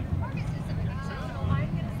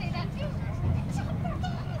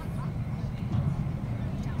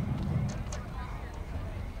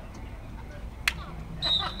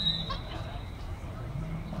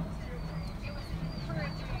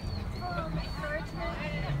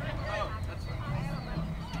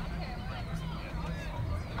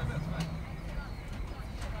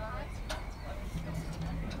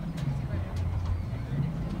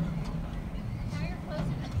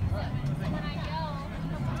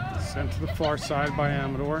 Sent to the far side by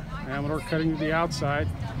Amador. Amador cutting to the outside.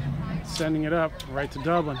 Sending it up right to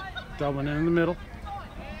Dublin. Dublin in the middle.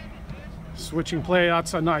 Switching play.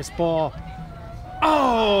 That's a nice ball.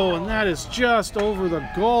 Oh, and that is just over the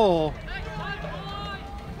goal.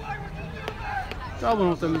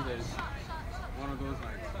 Dublin with One of those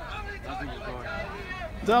nights. Nothing is going.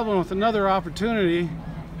 Dublin with another opportunity.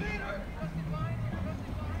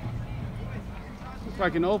 Looked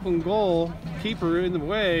like an open goal. Keeper in the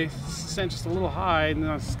way. Sent just a little high, and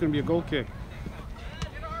now it's going to be a goal kick.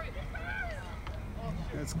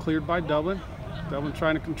 It's cleared by Dublin. Dublin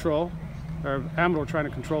trying to control. Or Amador trying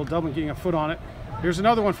to control. Dublin getting a foot on it. Here's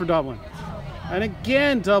another one for Dublin. And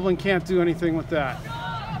again, Dublin can't do anything with that.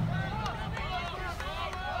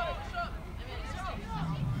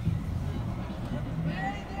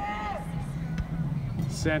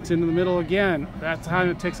 Sent into the middle again. That time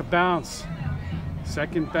it takes a bounce.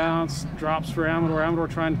 Second bounce, drops for Amador. Amador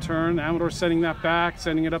trying to turn. Amador sending that back,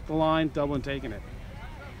 sending it up the line. Dublin taking it.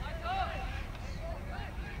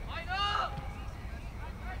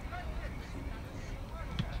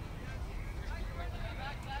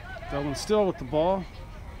 Dublin still with the ball.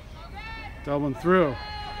 Dublin through.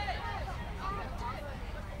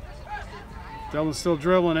 Dublin still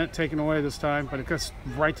dribbling it, taken away this time, but it goes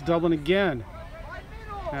right to Dublin again.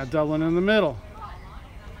 Now Dublin in the middle.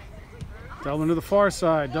 Dublin to the far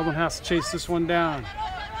side. Dublin has to chase this one down.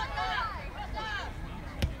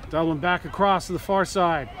 Dublin back across to the far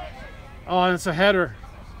side. Oh, and it's a header.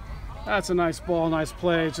 That's a nice ball, nice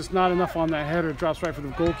play. It's just not enough on that header. It drops right for the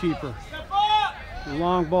goalkeeper.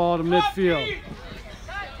 Long ball to midfield.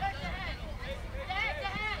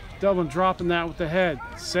 Dublin dropping that with the head,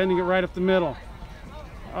 sending it right up the middle.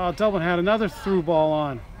 Oh, Dublin had another through ball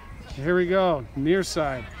on. Here we go, near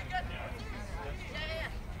side.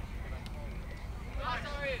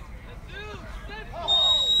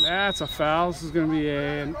 That's a foul. This is going to be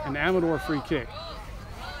an Amador free kick.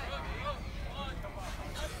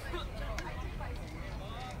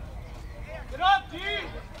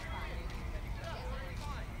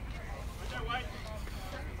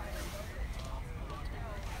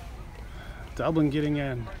 Dublin getting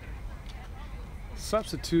in.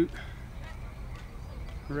 Substitute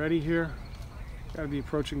ready here. Got to be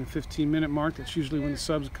approaching the 15-minute mark. That's usually when the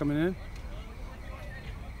subs are coming in.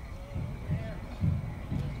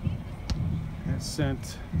 And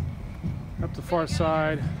sent up the far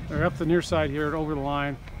side, or up the near side here, over the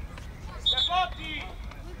line. Step up, D.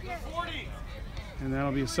 40. And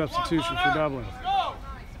that'll be a substitution for Dublin.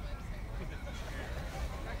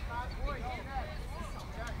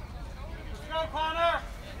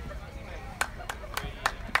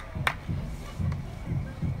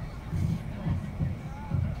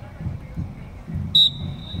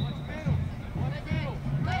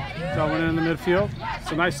 Dublin in the midfield.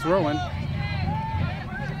 It's a nice throw in.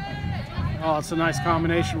 Oh, it's a nice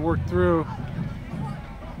combination worked through.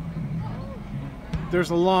 There's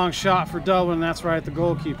a long shot for Dublin, and that's right at the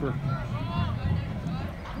goalkeeper.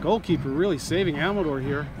 Goalkeeper really saving Amador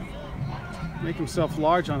here. Make himself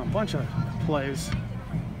large on a bunch of plays.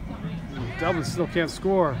 And Dublin still can't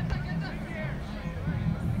score.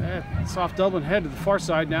 Soft Dublin head to the far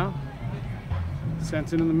side now.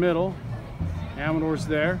 Sent in the middle. Amador's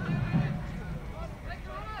there.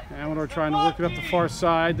 Amador trying to work it up the far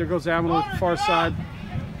side. There goes Amador at the far side.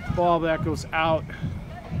 Ball that goes out.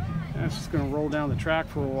 That's just going to roll down the track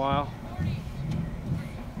for a while.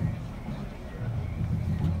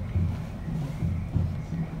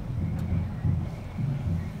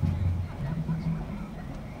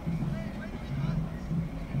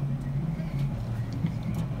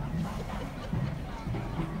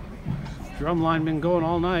 Drum line been going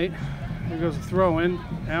all night. Here goes a throw in.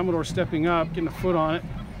 Amador stepping up, getting a foot on it.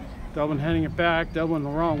 Dublin heading it back. Dublin the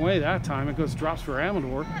wrong way that time. It goes drops for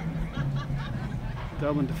Amador.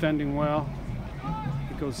 Dublin defending well.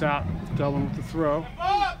 It goes out. Dublin with the throw.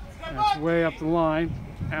 That's way up the line.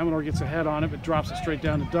 Amador gets a head on it, but drops it straight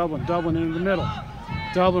down to Dublin. Dublin into the middle.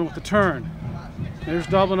 Dublin with the turn. There's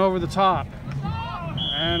Dublin over the top.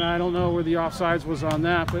 And I don't know where the offsides was on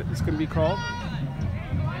that, but it's going to be called.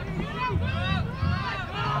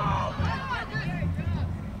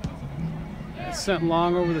 Sent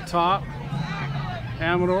long over the top.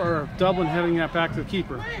 Amador or Dublin heading that back to the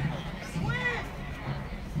keeper.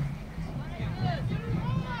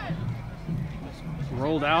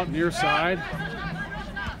 Rolled out near side.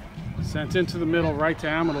 Sent into the middle right to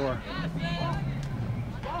Amador.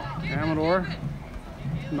 Amador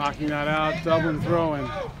knocking that out. Dublin throwing.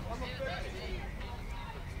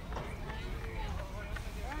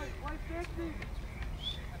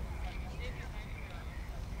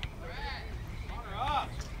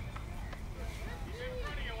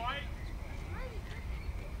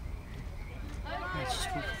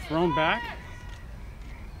 It's thrown back.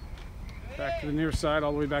 Back to the near side,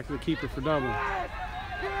 all the way back to the keeper for Dublin.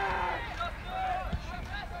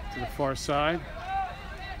 To the far side.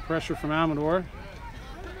 Pressure from Amador.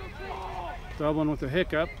 Dublin with a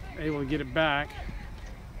hiccup, able to get it back.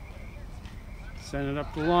 Send it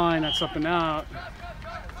up the line, that's up and out.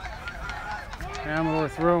 Amador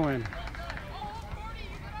throw-in.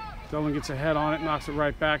 Dublin gets a head on it, knocks it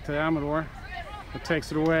right back to Amador, but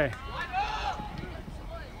takes it away.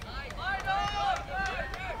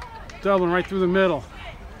 Dublin right through the middle.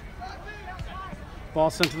 Ball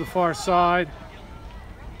sent to the far side.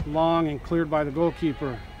 Long and cleared by the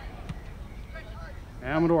goalkeeper.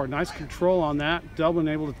 Amador, nice control on that. Dublin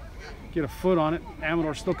able to get a foot on it.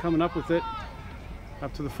 Amador still coming up with it.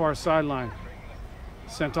 Up to the far sideline.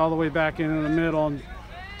 Sent all the way back into the middle, and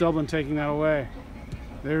Dublin taking that away.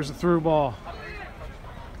 There's the through ball.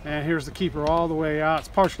 And here's the keeper all the way out. It's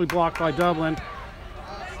partially blocked by Dublin.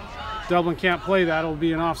 Dublin can't play that. It'll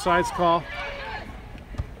be an offsides call.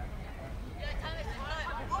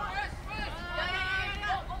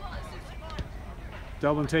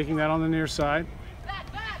 Dublin taking that on the near side.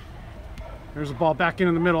 There's a ball back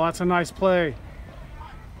into the middle. That's a nice play.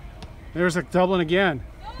 There's a Dublin again.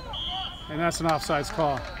 And that's an offsides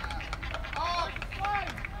call.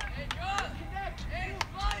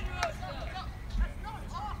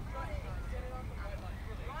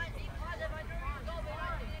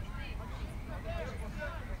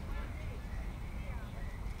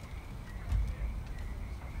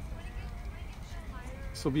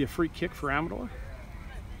 This will be a free kick for Amador.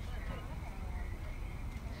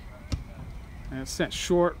 And it's sent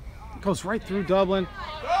short. It goes right through Dublin.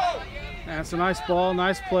 And it's a nice ball,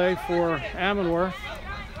 nice play for Amador.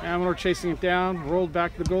 Amador chasing it down, rolled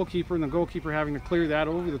back to the goalkeeper, and the goalkeeper having to clear that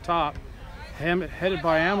over the top. Headed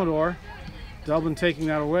by Amador. Dublin taking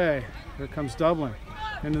that away. Here comes Dublin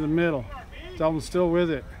into the middle. Dublin still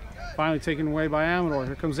with it. Finally taken away by Amador.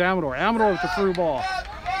 Here comes Amador. Amador with the through ball.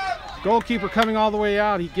 Goalkeeper coming all the way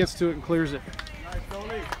out. He gets to it and clears it.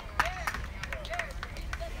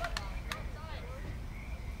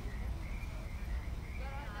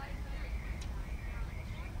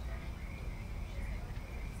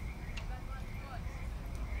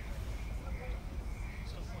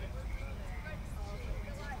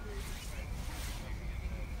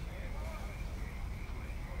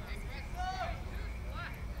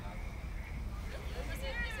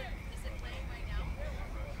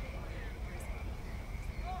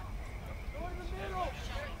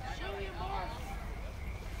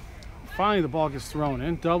 Finally, the ball gets thrown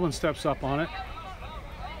in. Dublin steps up on it.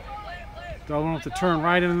 Dublin with the turn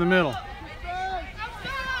right in the middle.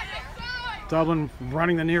 Dublin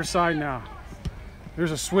running the near side now.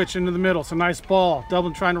 There's a switch into the middle. It's a nice ball.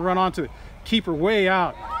 Dublin trying to run onto it. Keeper way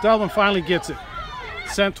out. Dublin finally gets it.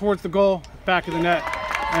 Sent towards the goal, back of the net.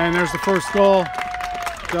 And there's the first goal.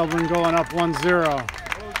 Dublin going up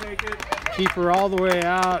 1-0. Keeper all the way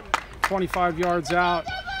out, 25 yards out.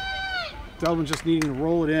 Dublin just needing to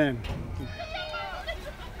roll it in.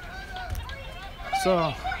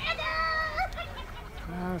 So,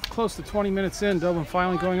 close to 20 minutes in, Dublin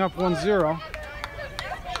finally going up 1-0.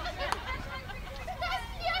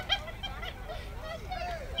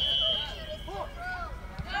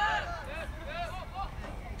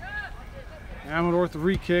 Amador with the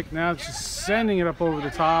re-kick, now it's just sending it up over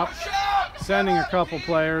the top, sending a couple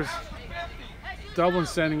players. Dublin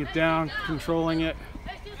sending it down, controlling it.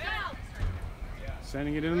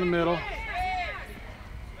 Sending it in the middle.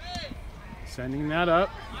 Sending that up.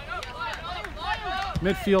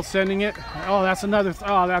 Midfield sending it. Oh, that's another.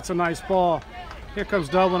 Oh, that's a nice ball. Here comes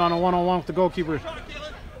Dublin on a one-on-one with the goalkeeper.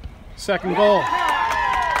 Second goal.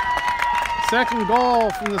 Second goal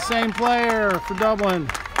from the same player for Dublin.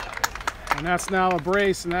 And that's now a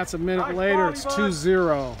brace, and that's a minute later. It's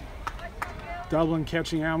 2-0. Dublin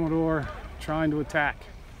catching Amador, trying to attack.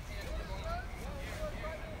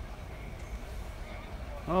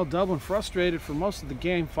 Well, Dublin frustrated for most of the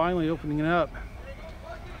game, finally opening it up.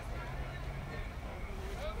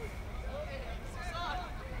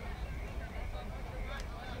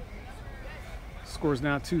 Score's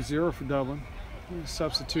now 2-0 for Dublin.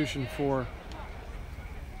 Substitution for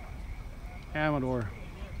Amador.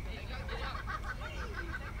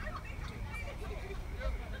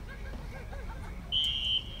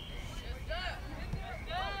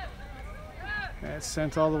 That's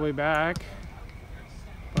sent all the way back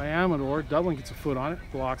by Amador. Dublin gets a foot on it,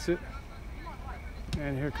 blocks it.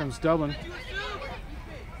 And here comes Dublin.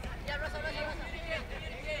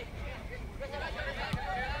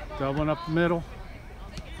 Dublin up the middle.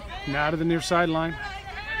 Now to the near sideline.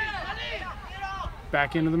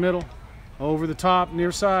 Back into the middle. Over the top,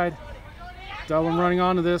 near side. Dublin running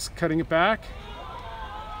onto this, cutting it back.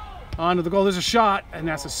 Onto the goal. There's a shot, and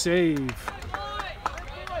that's a save.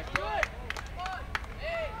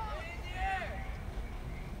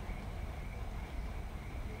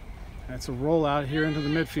 That's a rollout here into the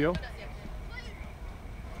midfield.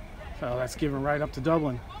 Oh, that's given right up to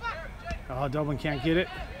Dublin. Oh, Dublin can't get it.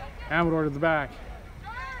 Amador to the back.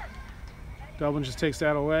 Dublin just takes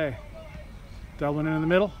that away. Dublin in the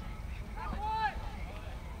middle.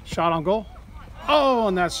 Shot on goal. Oh,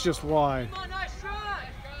 and that's just wide.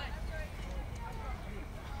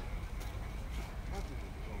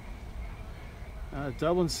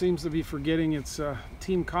 Dublin seems to be forgetting its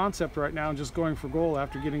team concept right now and just going for goal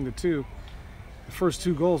after getting the two. The first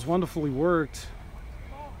two goals wonderfully worked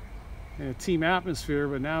in a team atmosphere,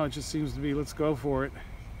 but now it just seems to be let's go for it.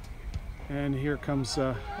 And here comes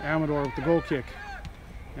Amador with the goal kick.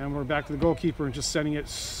 And we're back to the goalkeeper and just sending it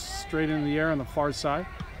straight into the air on the far side.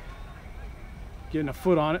 Getting a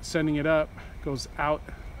foot on it, sending it up, goes out.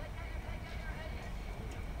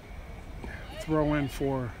 Throw in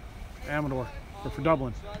for Amador, or for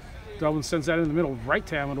Dublin. Dublin sends that in the middle, right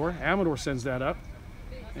to Amador. Amador sends that up,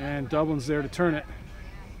 and Dublin's there to turn it.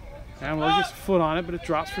 Amador gets a foot on it, but it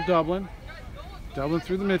drops for Dublin. Dublin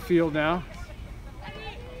through the midfield now.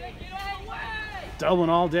 Dublin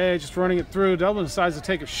all day, just running it through. Dublin decides to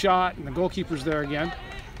take a shot, and the goalkeeper's there again.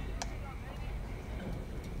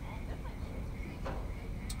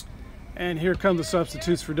 And here come the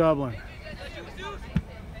substitutes for Dublin.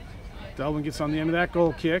 Dublin gets on the end of that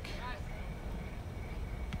goal kick.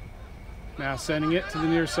 Now sending it to the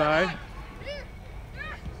near side.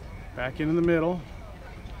 Back into the middle.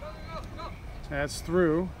 That's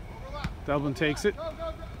through. Dublin takes it.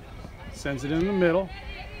 Sends it in the middle.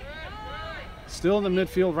 Still in the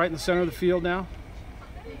midfield, right in the center of the field now.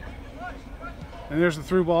 And there's the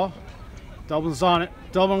through ball. Dublin's on it.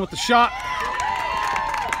 Dublin with the shot.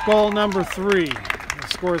 Goal number 3. The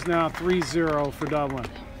score is now 3-0 for Dublin.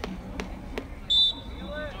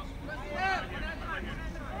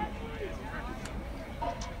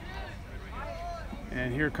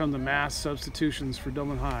 And here come the mass substitutions for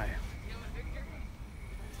Dublin High.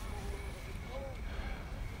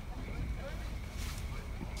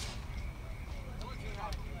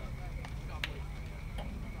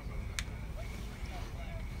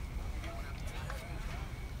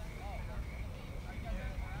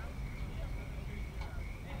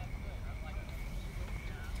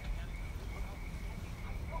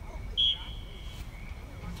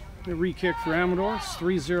 The re-kick for Amador. It's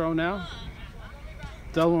 3-0 now.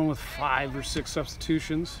 Dublin with 5 or 6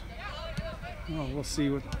 substitutions. Well, we'll see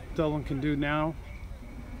what Dublin can do now.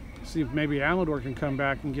 See if maybe Amador can come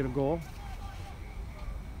back and get a goal.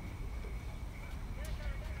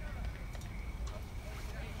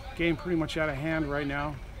 Game pretty much out of hand right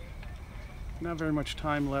now. Not very much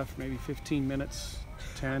time left, maybe 15 minutes,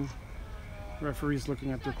 10. Referees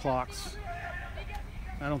looking at their clocks.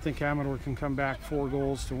 I don't think Amador can come back 4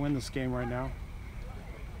 goals to win this game right now.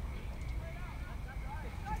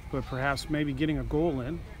 But perhaps maybe getting a goal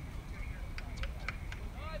in.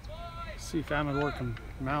 See if Amador can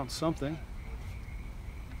mount something.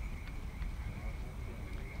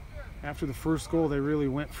 After the first goal, they really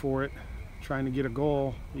went for it, trying to get a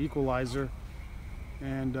goal, equalizer.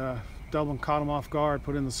 And Dublin caught them off guard,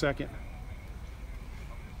 put in the second.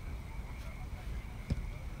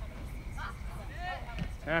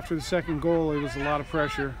 After the second goal, it was a lot of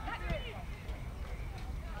pressure.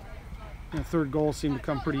 And the third goal seemed to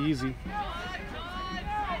come pretty easy.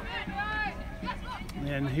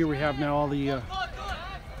 And here we have now all the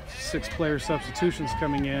 6-player substitutions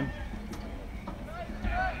coming in.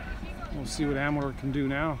 We'll see what Amador can do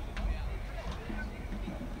now.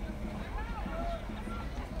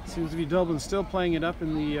 Seems to be Dublin still playing it up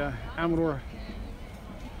in the Amador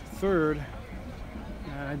third.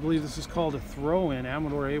 I believe this is called a throw-in.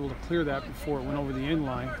 Amador able to clear that before it went over the in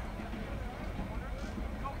line.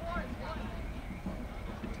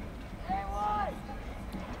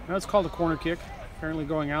 Now it's called a corner kick, apparently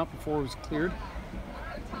going out before it was cleared.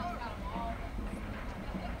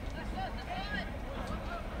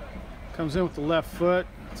 Comes in with the left foot.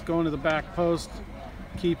 It's going to the back post.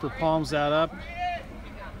 Keeper palms that up.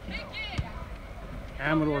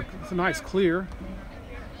 Amador, it's a nice clear.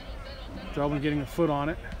 Dublin getting a foot on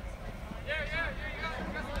it.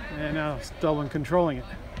 And now it's Dublin controlling it.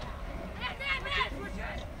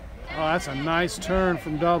 Oh, that's a nice turn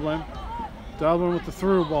from Dublin. Dublin with the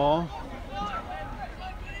through ball.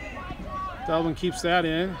 Dublin keeps that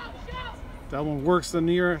in. Dublin works the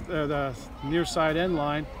near side end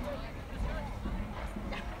line.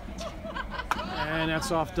 And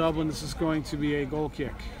that's off Dublin. This is going to be a goal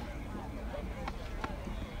kick.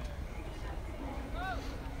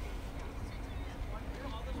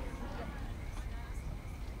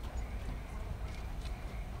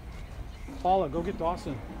 Paula, go get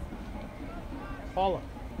Dawson. Paula.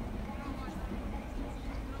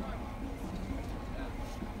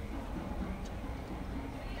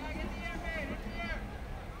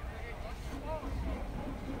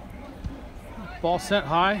 Ball sent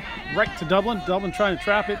high, right to Dublin. Dublin trying to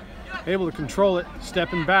trap it, able to control it,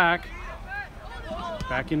 stepping back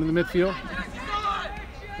into the midfield.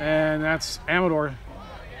 And that's Amador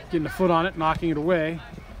getting a foot on it, knocking it away.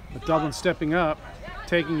 But Dublin stepping up,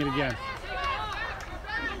 taking it again.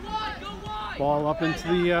 Ball up into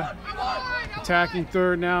the attacking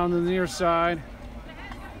third now on the near side.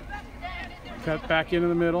 Cut back into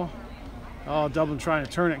the middle. Oh, Dublin trying to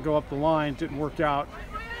turn it, go up the line. Didn't work out.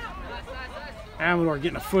 Amador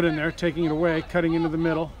getting a foot in there, taking it away, cutting into the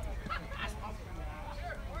middle.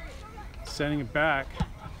 Sending it back.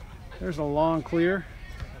 There's a long clear,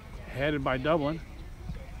 headed by Dublin.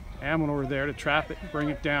 Amador there to trap it, bring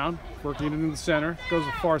it down, working it into the center. Goes to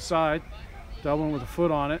the far side. Dublin with a foot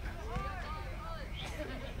on it.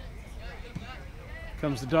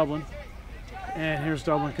 Comes to Dublin. And here's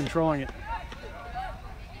Dublin controlling it.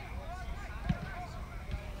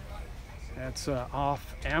 That's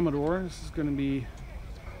off Amador. This is going to be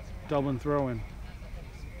Dublin throw-in.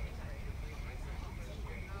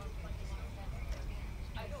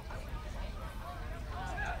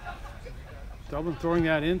 Dublin throwing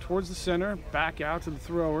that in towards the center, back out to the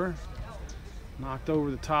thrower. Knocked over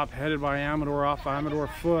the top, headed by Amador, off Amador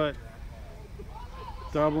foot.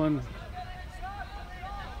 Dublin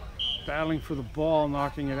battling for the ball,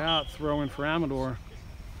 knocking it out, throw in for Amador.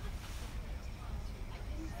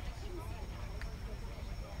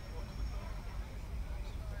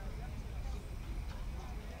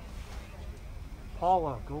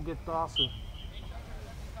 Paula, go get Dawson.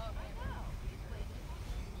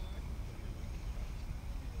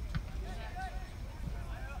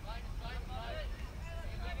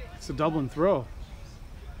 It's a Dublin throw.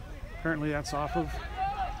 Apparently that's off of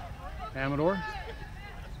Amador.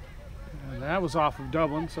 And that was off of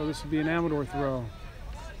Dublin, so this would be an Amador throw.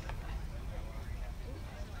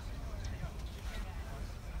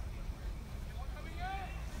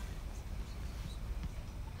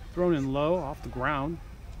 Thrown in low, off the ground.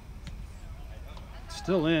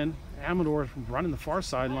 Still in. Amador running the far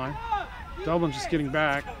sideline. Dublin just getting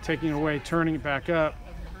back, taking it away, turning it back up.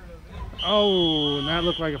 Oh, and that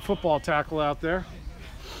looked like a football tackle out there.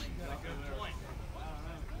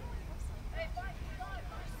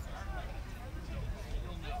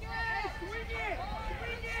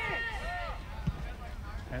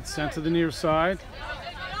 And sent to the near side.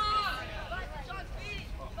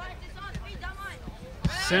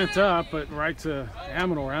 Sent up, but right to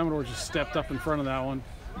Amador. Amador just stepped up in front of that one.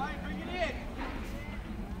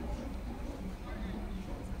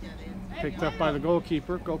 Picked up by the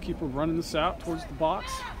goalkeeper. Goalkeeper running this out towards the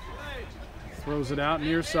box. Throws it out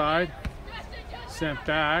near side. Sent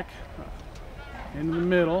back into the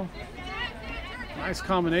middle. Nice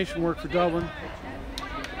combination work for Dublin.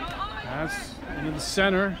 That's into the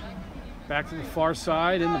center. Back to the far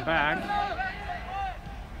side, in the back.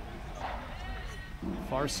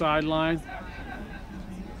 Far sideline,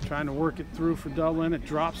 trying to work it through for Dublin. It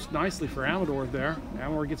drops nicely for Amador there.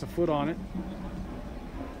 Amador gets a foot on it.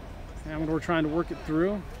 Amador trying to work it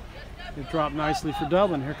through. It dropped nicely for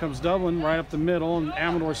Dublin. Here comes Dublin right up the middle, and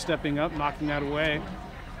Amador stepping up, knocking that away,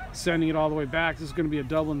 sending it all the way back. This is going to be a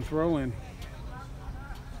Dublin throw-in.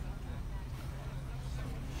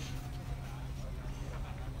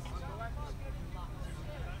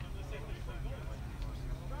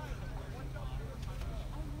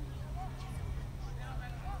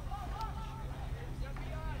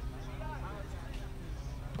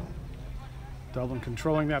 Dublin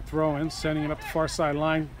controlling that throw-in, sending it up the far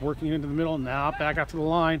sideline, working it into the middle. Now back out to the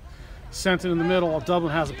line, sent it in the middle while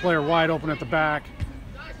Dublin has a player wide open at the back.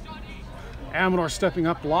 Amador stepping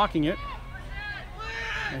up, blocking it.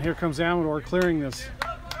 And here comes Amador clearing this.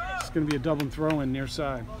 It's going to be a Dublin throw-in near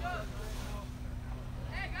side.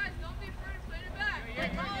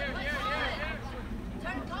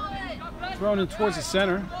 Thrown in towards the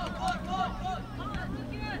center.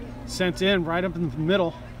 Sent in right up in the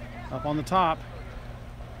middle. Up on the top,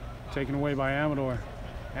 taken away by Amador.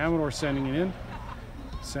 Amador sending it in.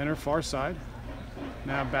 Center, far side.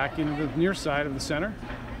 Now back into the near side of the center.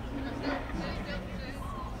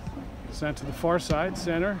 Sent to the far side,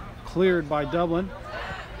 center. Cleared by Dublin.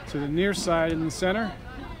 To the near side in the center.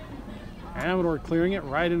 Amador clearing it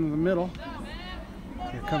right into the middle.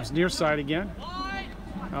 Here comes near side again.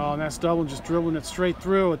 Oh, and that's Dublin just dribbling it straight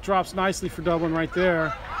through. It drops nicely for Dublin right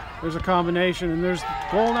there. There's a combination, and there's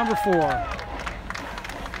goal number 4.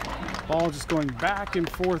 Ball just going back and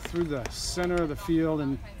forth through the center of the field,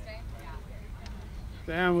 and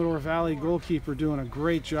the Amador Valley goalkeeper doing a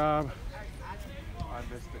great job. I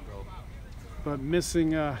missed the goal. But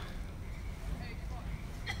missing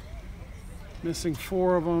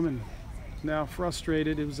 4 of them, and now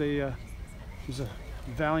frustrated. It was a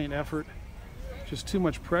valiant effort. Just too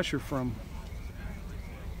much pressure from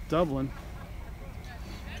Dublin.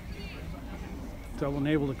 Dublin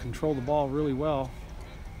able to control the ball really well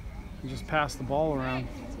and just pass the ball around.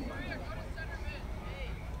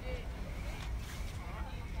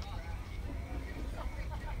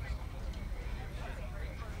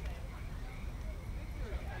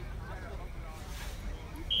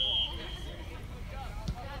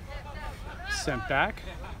 Sent back.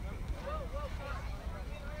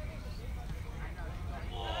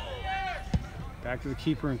 Back to the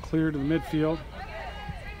keeper and clear to the midfield.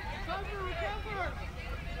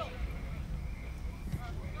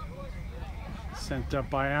 Sent up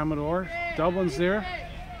by Amador. Dublin's there.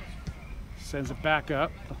 Sends it back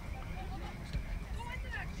up.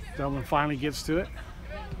 Dublin finally gets to it.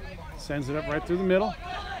 Sends it up right through the middle.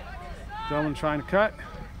 Dublin trying to cut.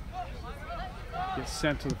 Gets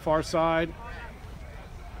sent to the far side.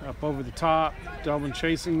 Up over the top. Dublin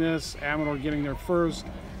chasing this. Amador getting there first.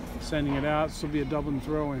 Sending it out. This will be a Dublin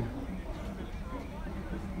throw-in.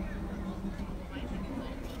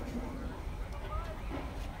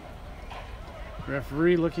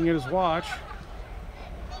 Referee looking at his watch.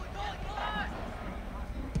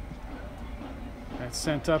 That's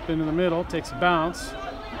sent up into the middle. Takes a bounce.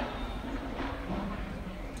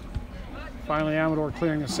 Finally, Amador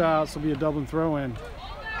clearing this out. This will be a Dublin throw-in.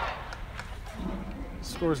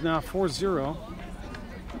 Score is now 4-0.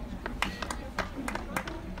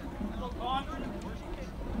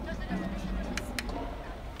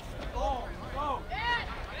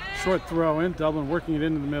 Short throw in. Dublin working it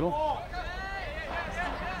into the middle.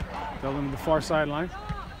 Dublin to the far sideline.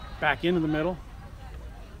 Back into the middle.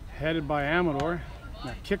 Headed by Amador.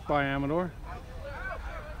 Now kicked by Amador.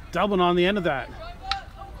 Dublin on the end of that.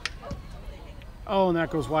 Oh, and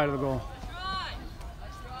that goes wide of the goal.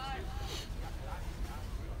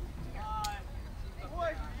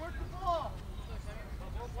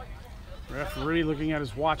 Referee looking at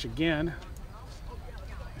his watch again.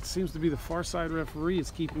 It seems to be the far side referee is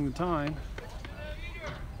keeping the time.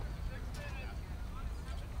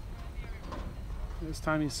 This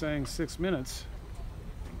time he's saying 6 minutes.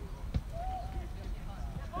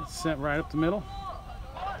 It's sent right up the middle.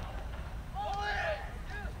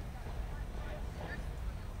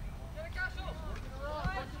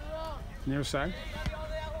 Near side.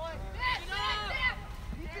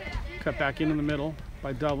 Cut back into the middle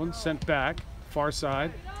by Dublin. Sent back. Far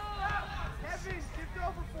side.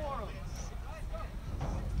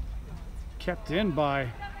 Kept in by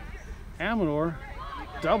Amador.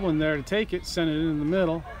 Dublin there to take it. Sent it in the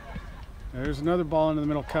middle. There's another ball into the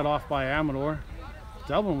middle cut off by Amador.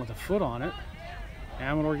 Dublin with a foot on it.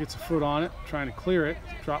 Amador gets a foot on it. Trying to clear it.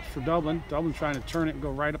 Drops for Dublin. Dublin trying to turn it and go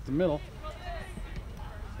right up the middle.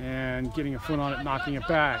 And getting a foot on it, knocking it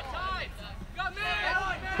back.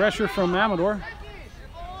 Pressure from Amador.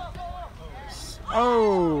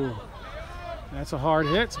 Oh, that's a hard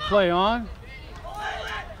hit. It's a play on.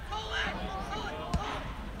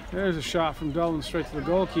 There's a shot from Dublin straight to the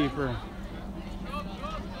goalkeeper.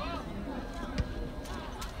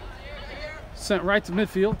 Sent right to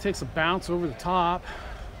midfield. Takes a bounce over the top.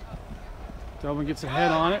 Dublin gets a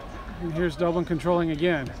head on it. And here's Dublin controlling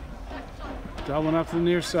again. Dublin up to the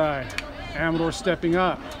near side. Amador stepping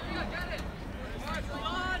up.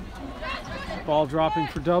 Ball dropping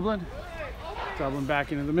for Dublin. Dublin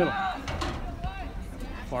back into the middle.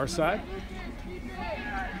 Far side.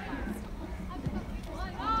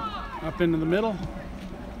 Up into the middle.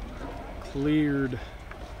 Cleared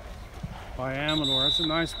by Amador. That's a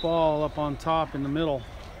nice ball up on top in the middle.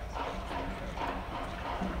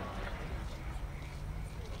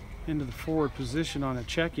 Into the forward position on a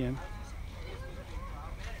check-in.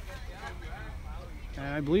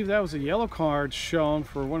 And I believe that was a yellow card shown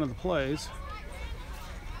for one of the plays.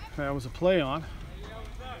 That was a play on.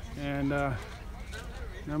 And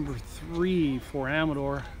number 3 for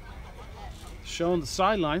Amador shown the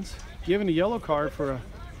sidelines, given a yellow card for a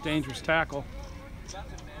dangerous tackle.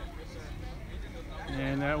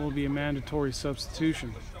 And that will be a mandatory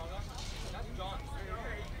substitution.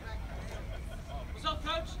 What's up,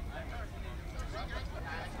 coach?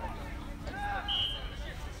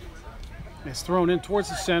 It's thrown in towards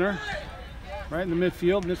the center. Right in the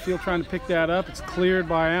midfield. Midfield trying to pick that up. It's cleared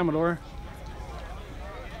by Amador.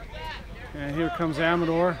 And here comes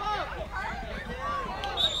Amador.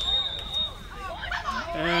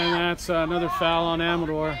 And that's another foul on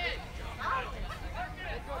Amador.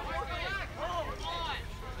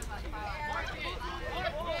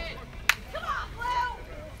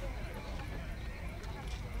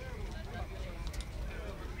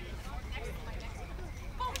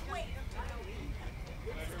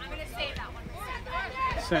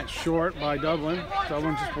 Sent short by Dublin.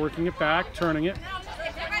 Dublin just working it back, turning it,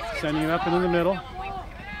 sending it up into the middle.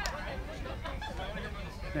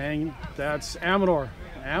 And that's Amador.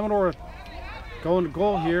 Amador going to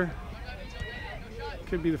goal here.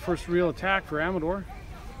 Could be the first real attack for Amador.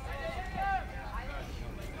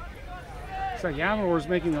 Looks like Amador is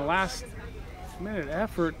making the last minute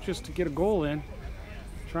effort just to get a goal in.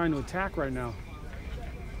 Trying to attack right now.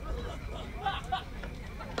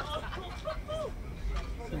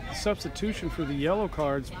 The substitution for the yellow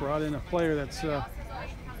cards brought in a player that's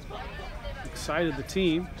excited the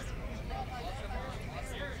team.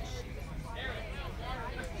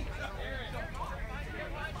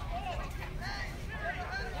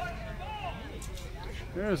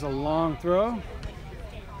 There's a long throw.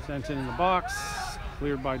 Sent in the box.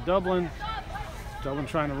 Cleared by Dublin. Dublin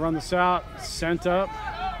trying to run this out. Sent up.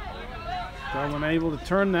 Dublin able to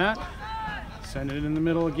turn that. Send it in the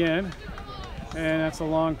middle again. And that's a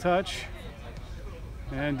long touch.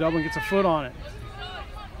 And Dublin gets a foot on it.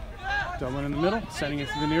 Dublin in the middle, sending it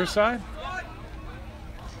to the near side.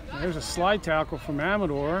 There's a slide tackle from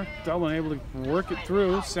Amador. Dublin able to work it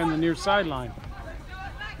through, send the near sideline.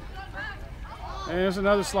 And there's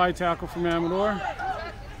another slide tackle from Amador.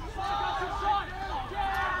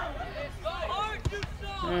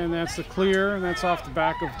 And that's the clear, and that's off the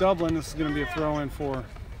back of Dublin. This is going to be a throw-in for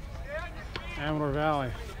Amador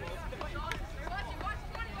Valley.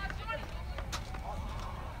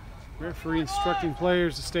 Referee instructing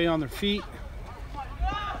players to stay on their feet.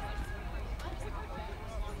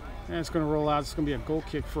 And it's going to roll out. It's going to be a goal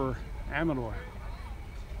kick for Amador.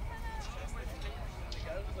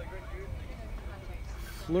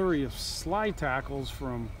 Flurry of slide tackles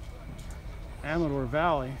from Amador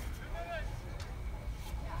Valley.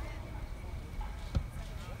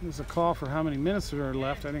 There's a call for how many minutes there are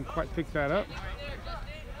left. I didn't quite pick that up.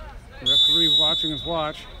 The referee watching his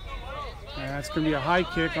watch. And that's going to be a high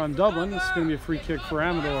kick on Dublin. It's going to be a free kick for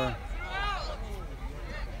Amador.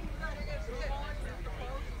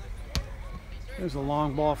 There's a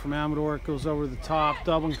long ball from Amador. It goes over the top.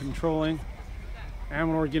 Dublin controlling.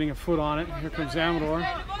 Amador getting a foot on it. Here comes Amador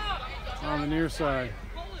on the near side.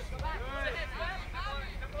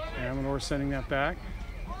 Amador sending that back.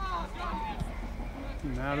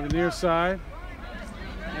 Now to the near side.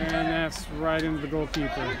 And that's right into the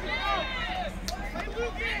goalkeeper.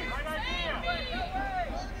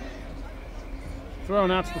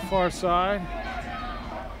 Thrown out to the far side.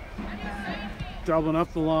 Dublin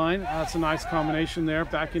up the line. That's a nice combination there.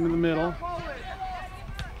 Back into the middle.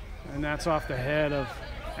 And that's off the head of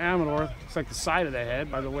Amador. Looks like the side of the head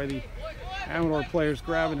by the way the Amador player's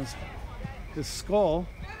grabbing his skull.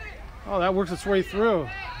 Oh, that works its way through.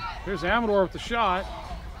 Here's Amador with the shot.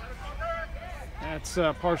 That's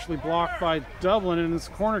partially blocked by Dublin, and it's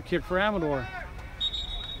a corner kick for Amador.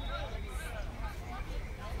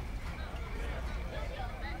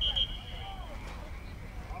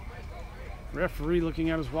 Referee looking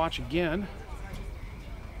at his watch again.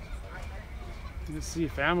 Let's see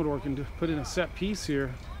if Amador can put in a set piece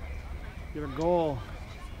here. Get a goal.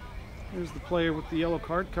 Here's the player with the yellow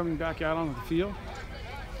card coming back out onto the field.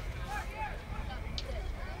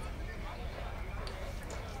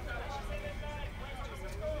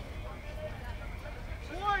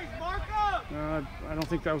 I don't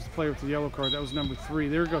think that was the player with the yellow card. That was number 3.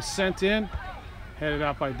 There it goes, sent in, headed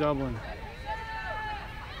out by Dublin.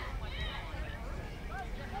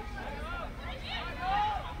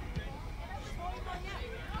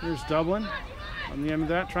 Here's Dublin on the end of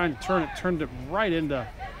that, trying to turn it, turned it right into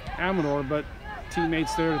Amador, but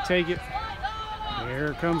teammates there to take it.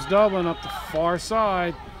 Here comes Dublin up the far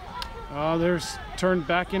side. Oh, there's turned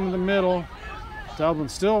back into the middle. Dublin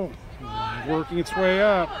still working its way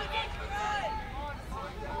up.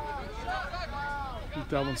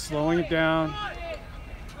 Dublin slowing it down.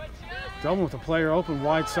 Dublin with the player open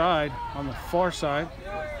wide side on the far side.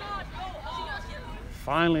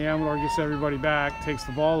 Finally, Amador gets everybody back, takes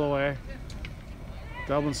the ball away.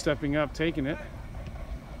 Dublin stepping up, taking it.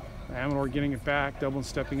 Amador getting it back. Dublin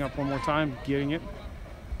stepping up one more time, getting it.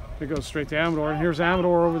 It goes straight to Amador, and here's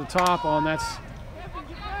Amador over the top on that's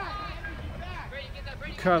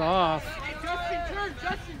cut off.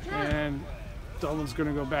 And Dublin's going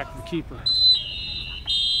to go back to the keeper.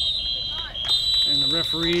 And the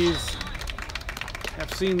referees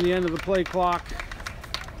have seen the end of the play clock,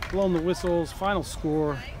 blown the whistles. Final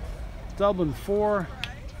score, Dublin 4,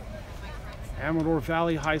 Amador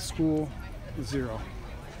Valley High School 0.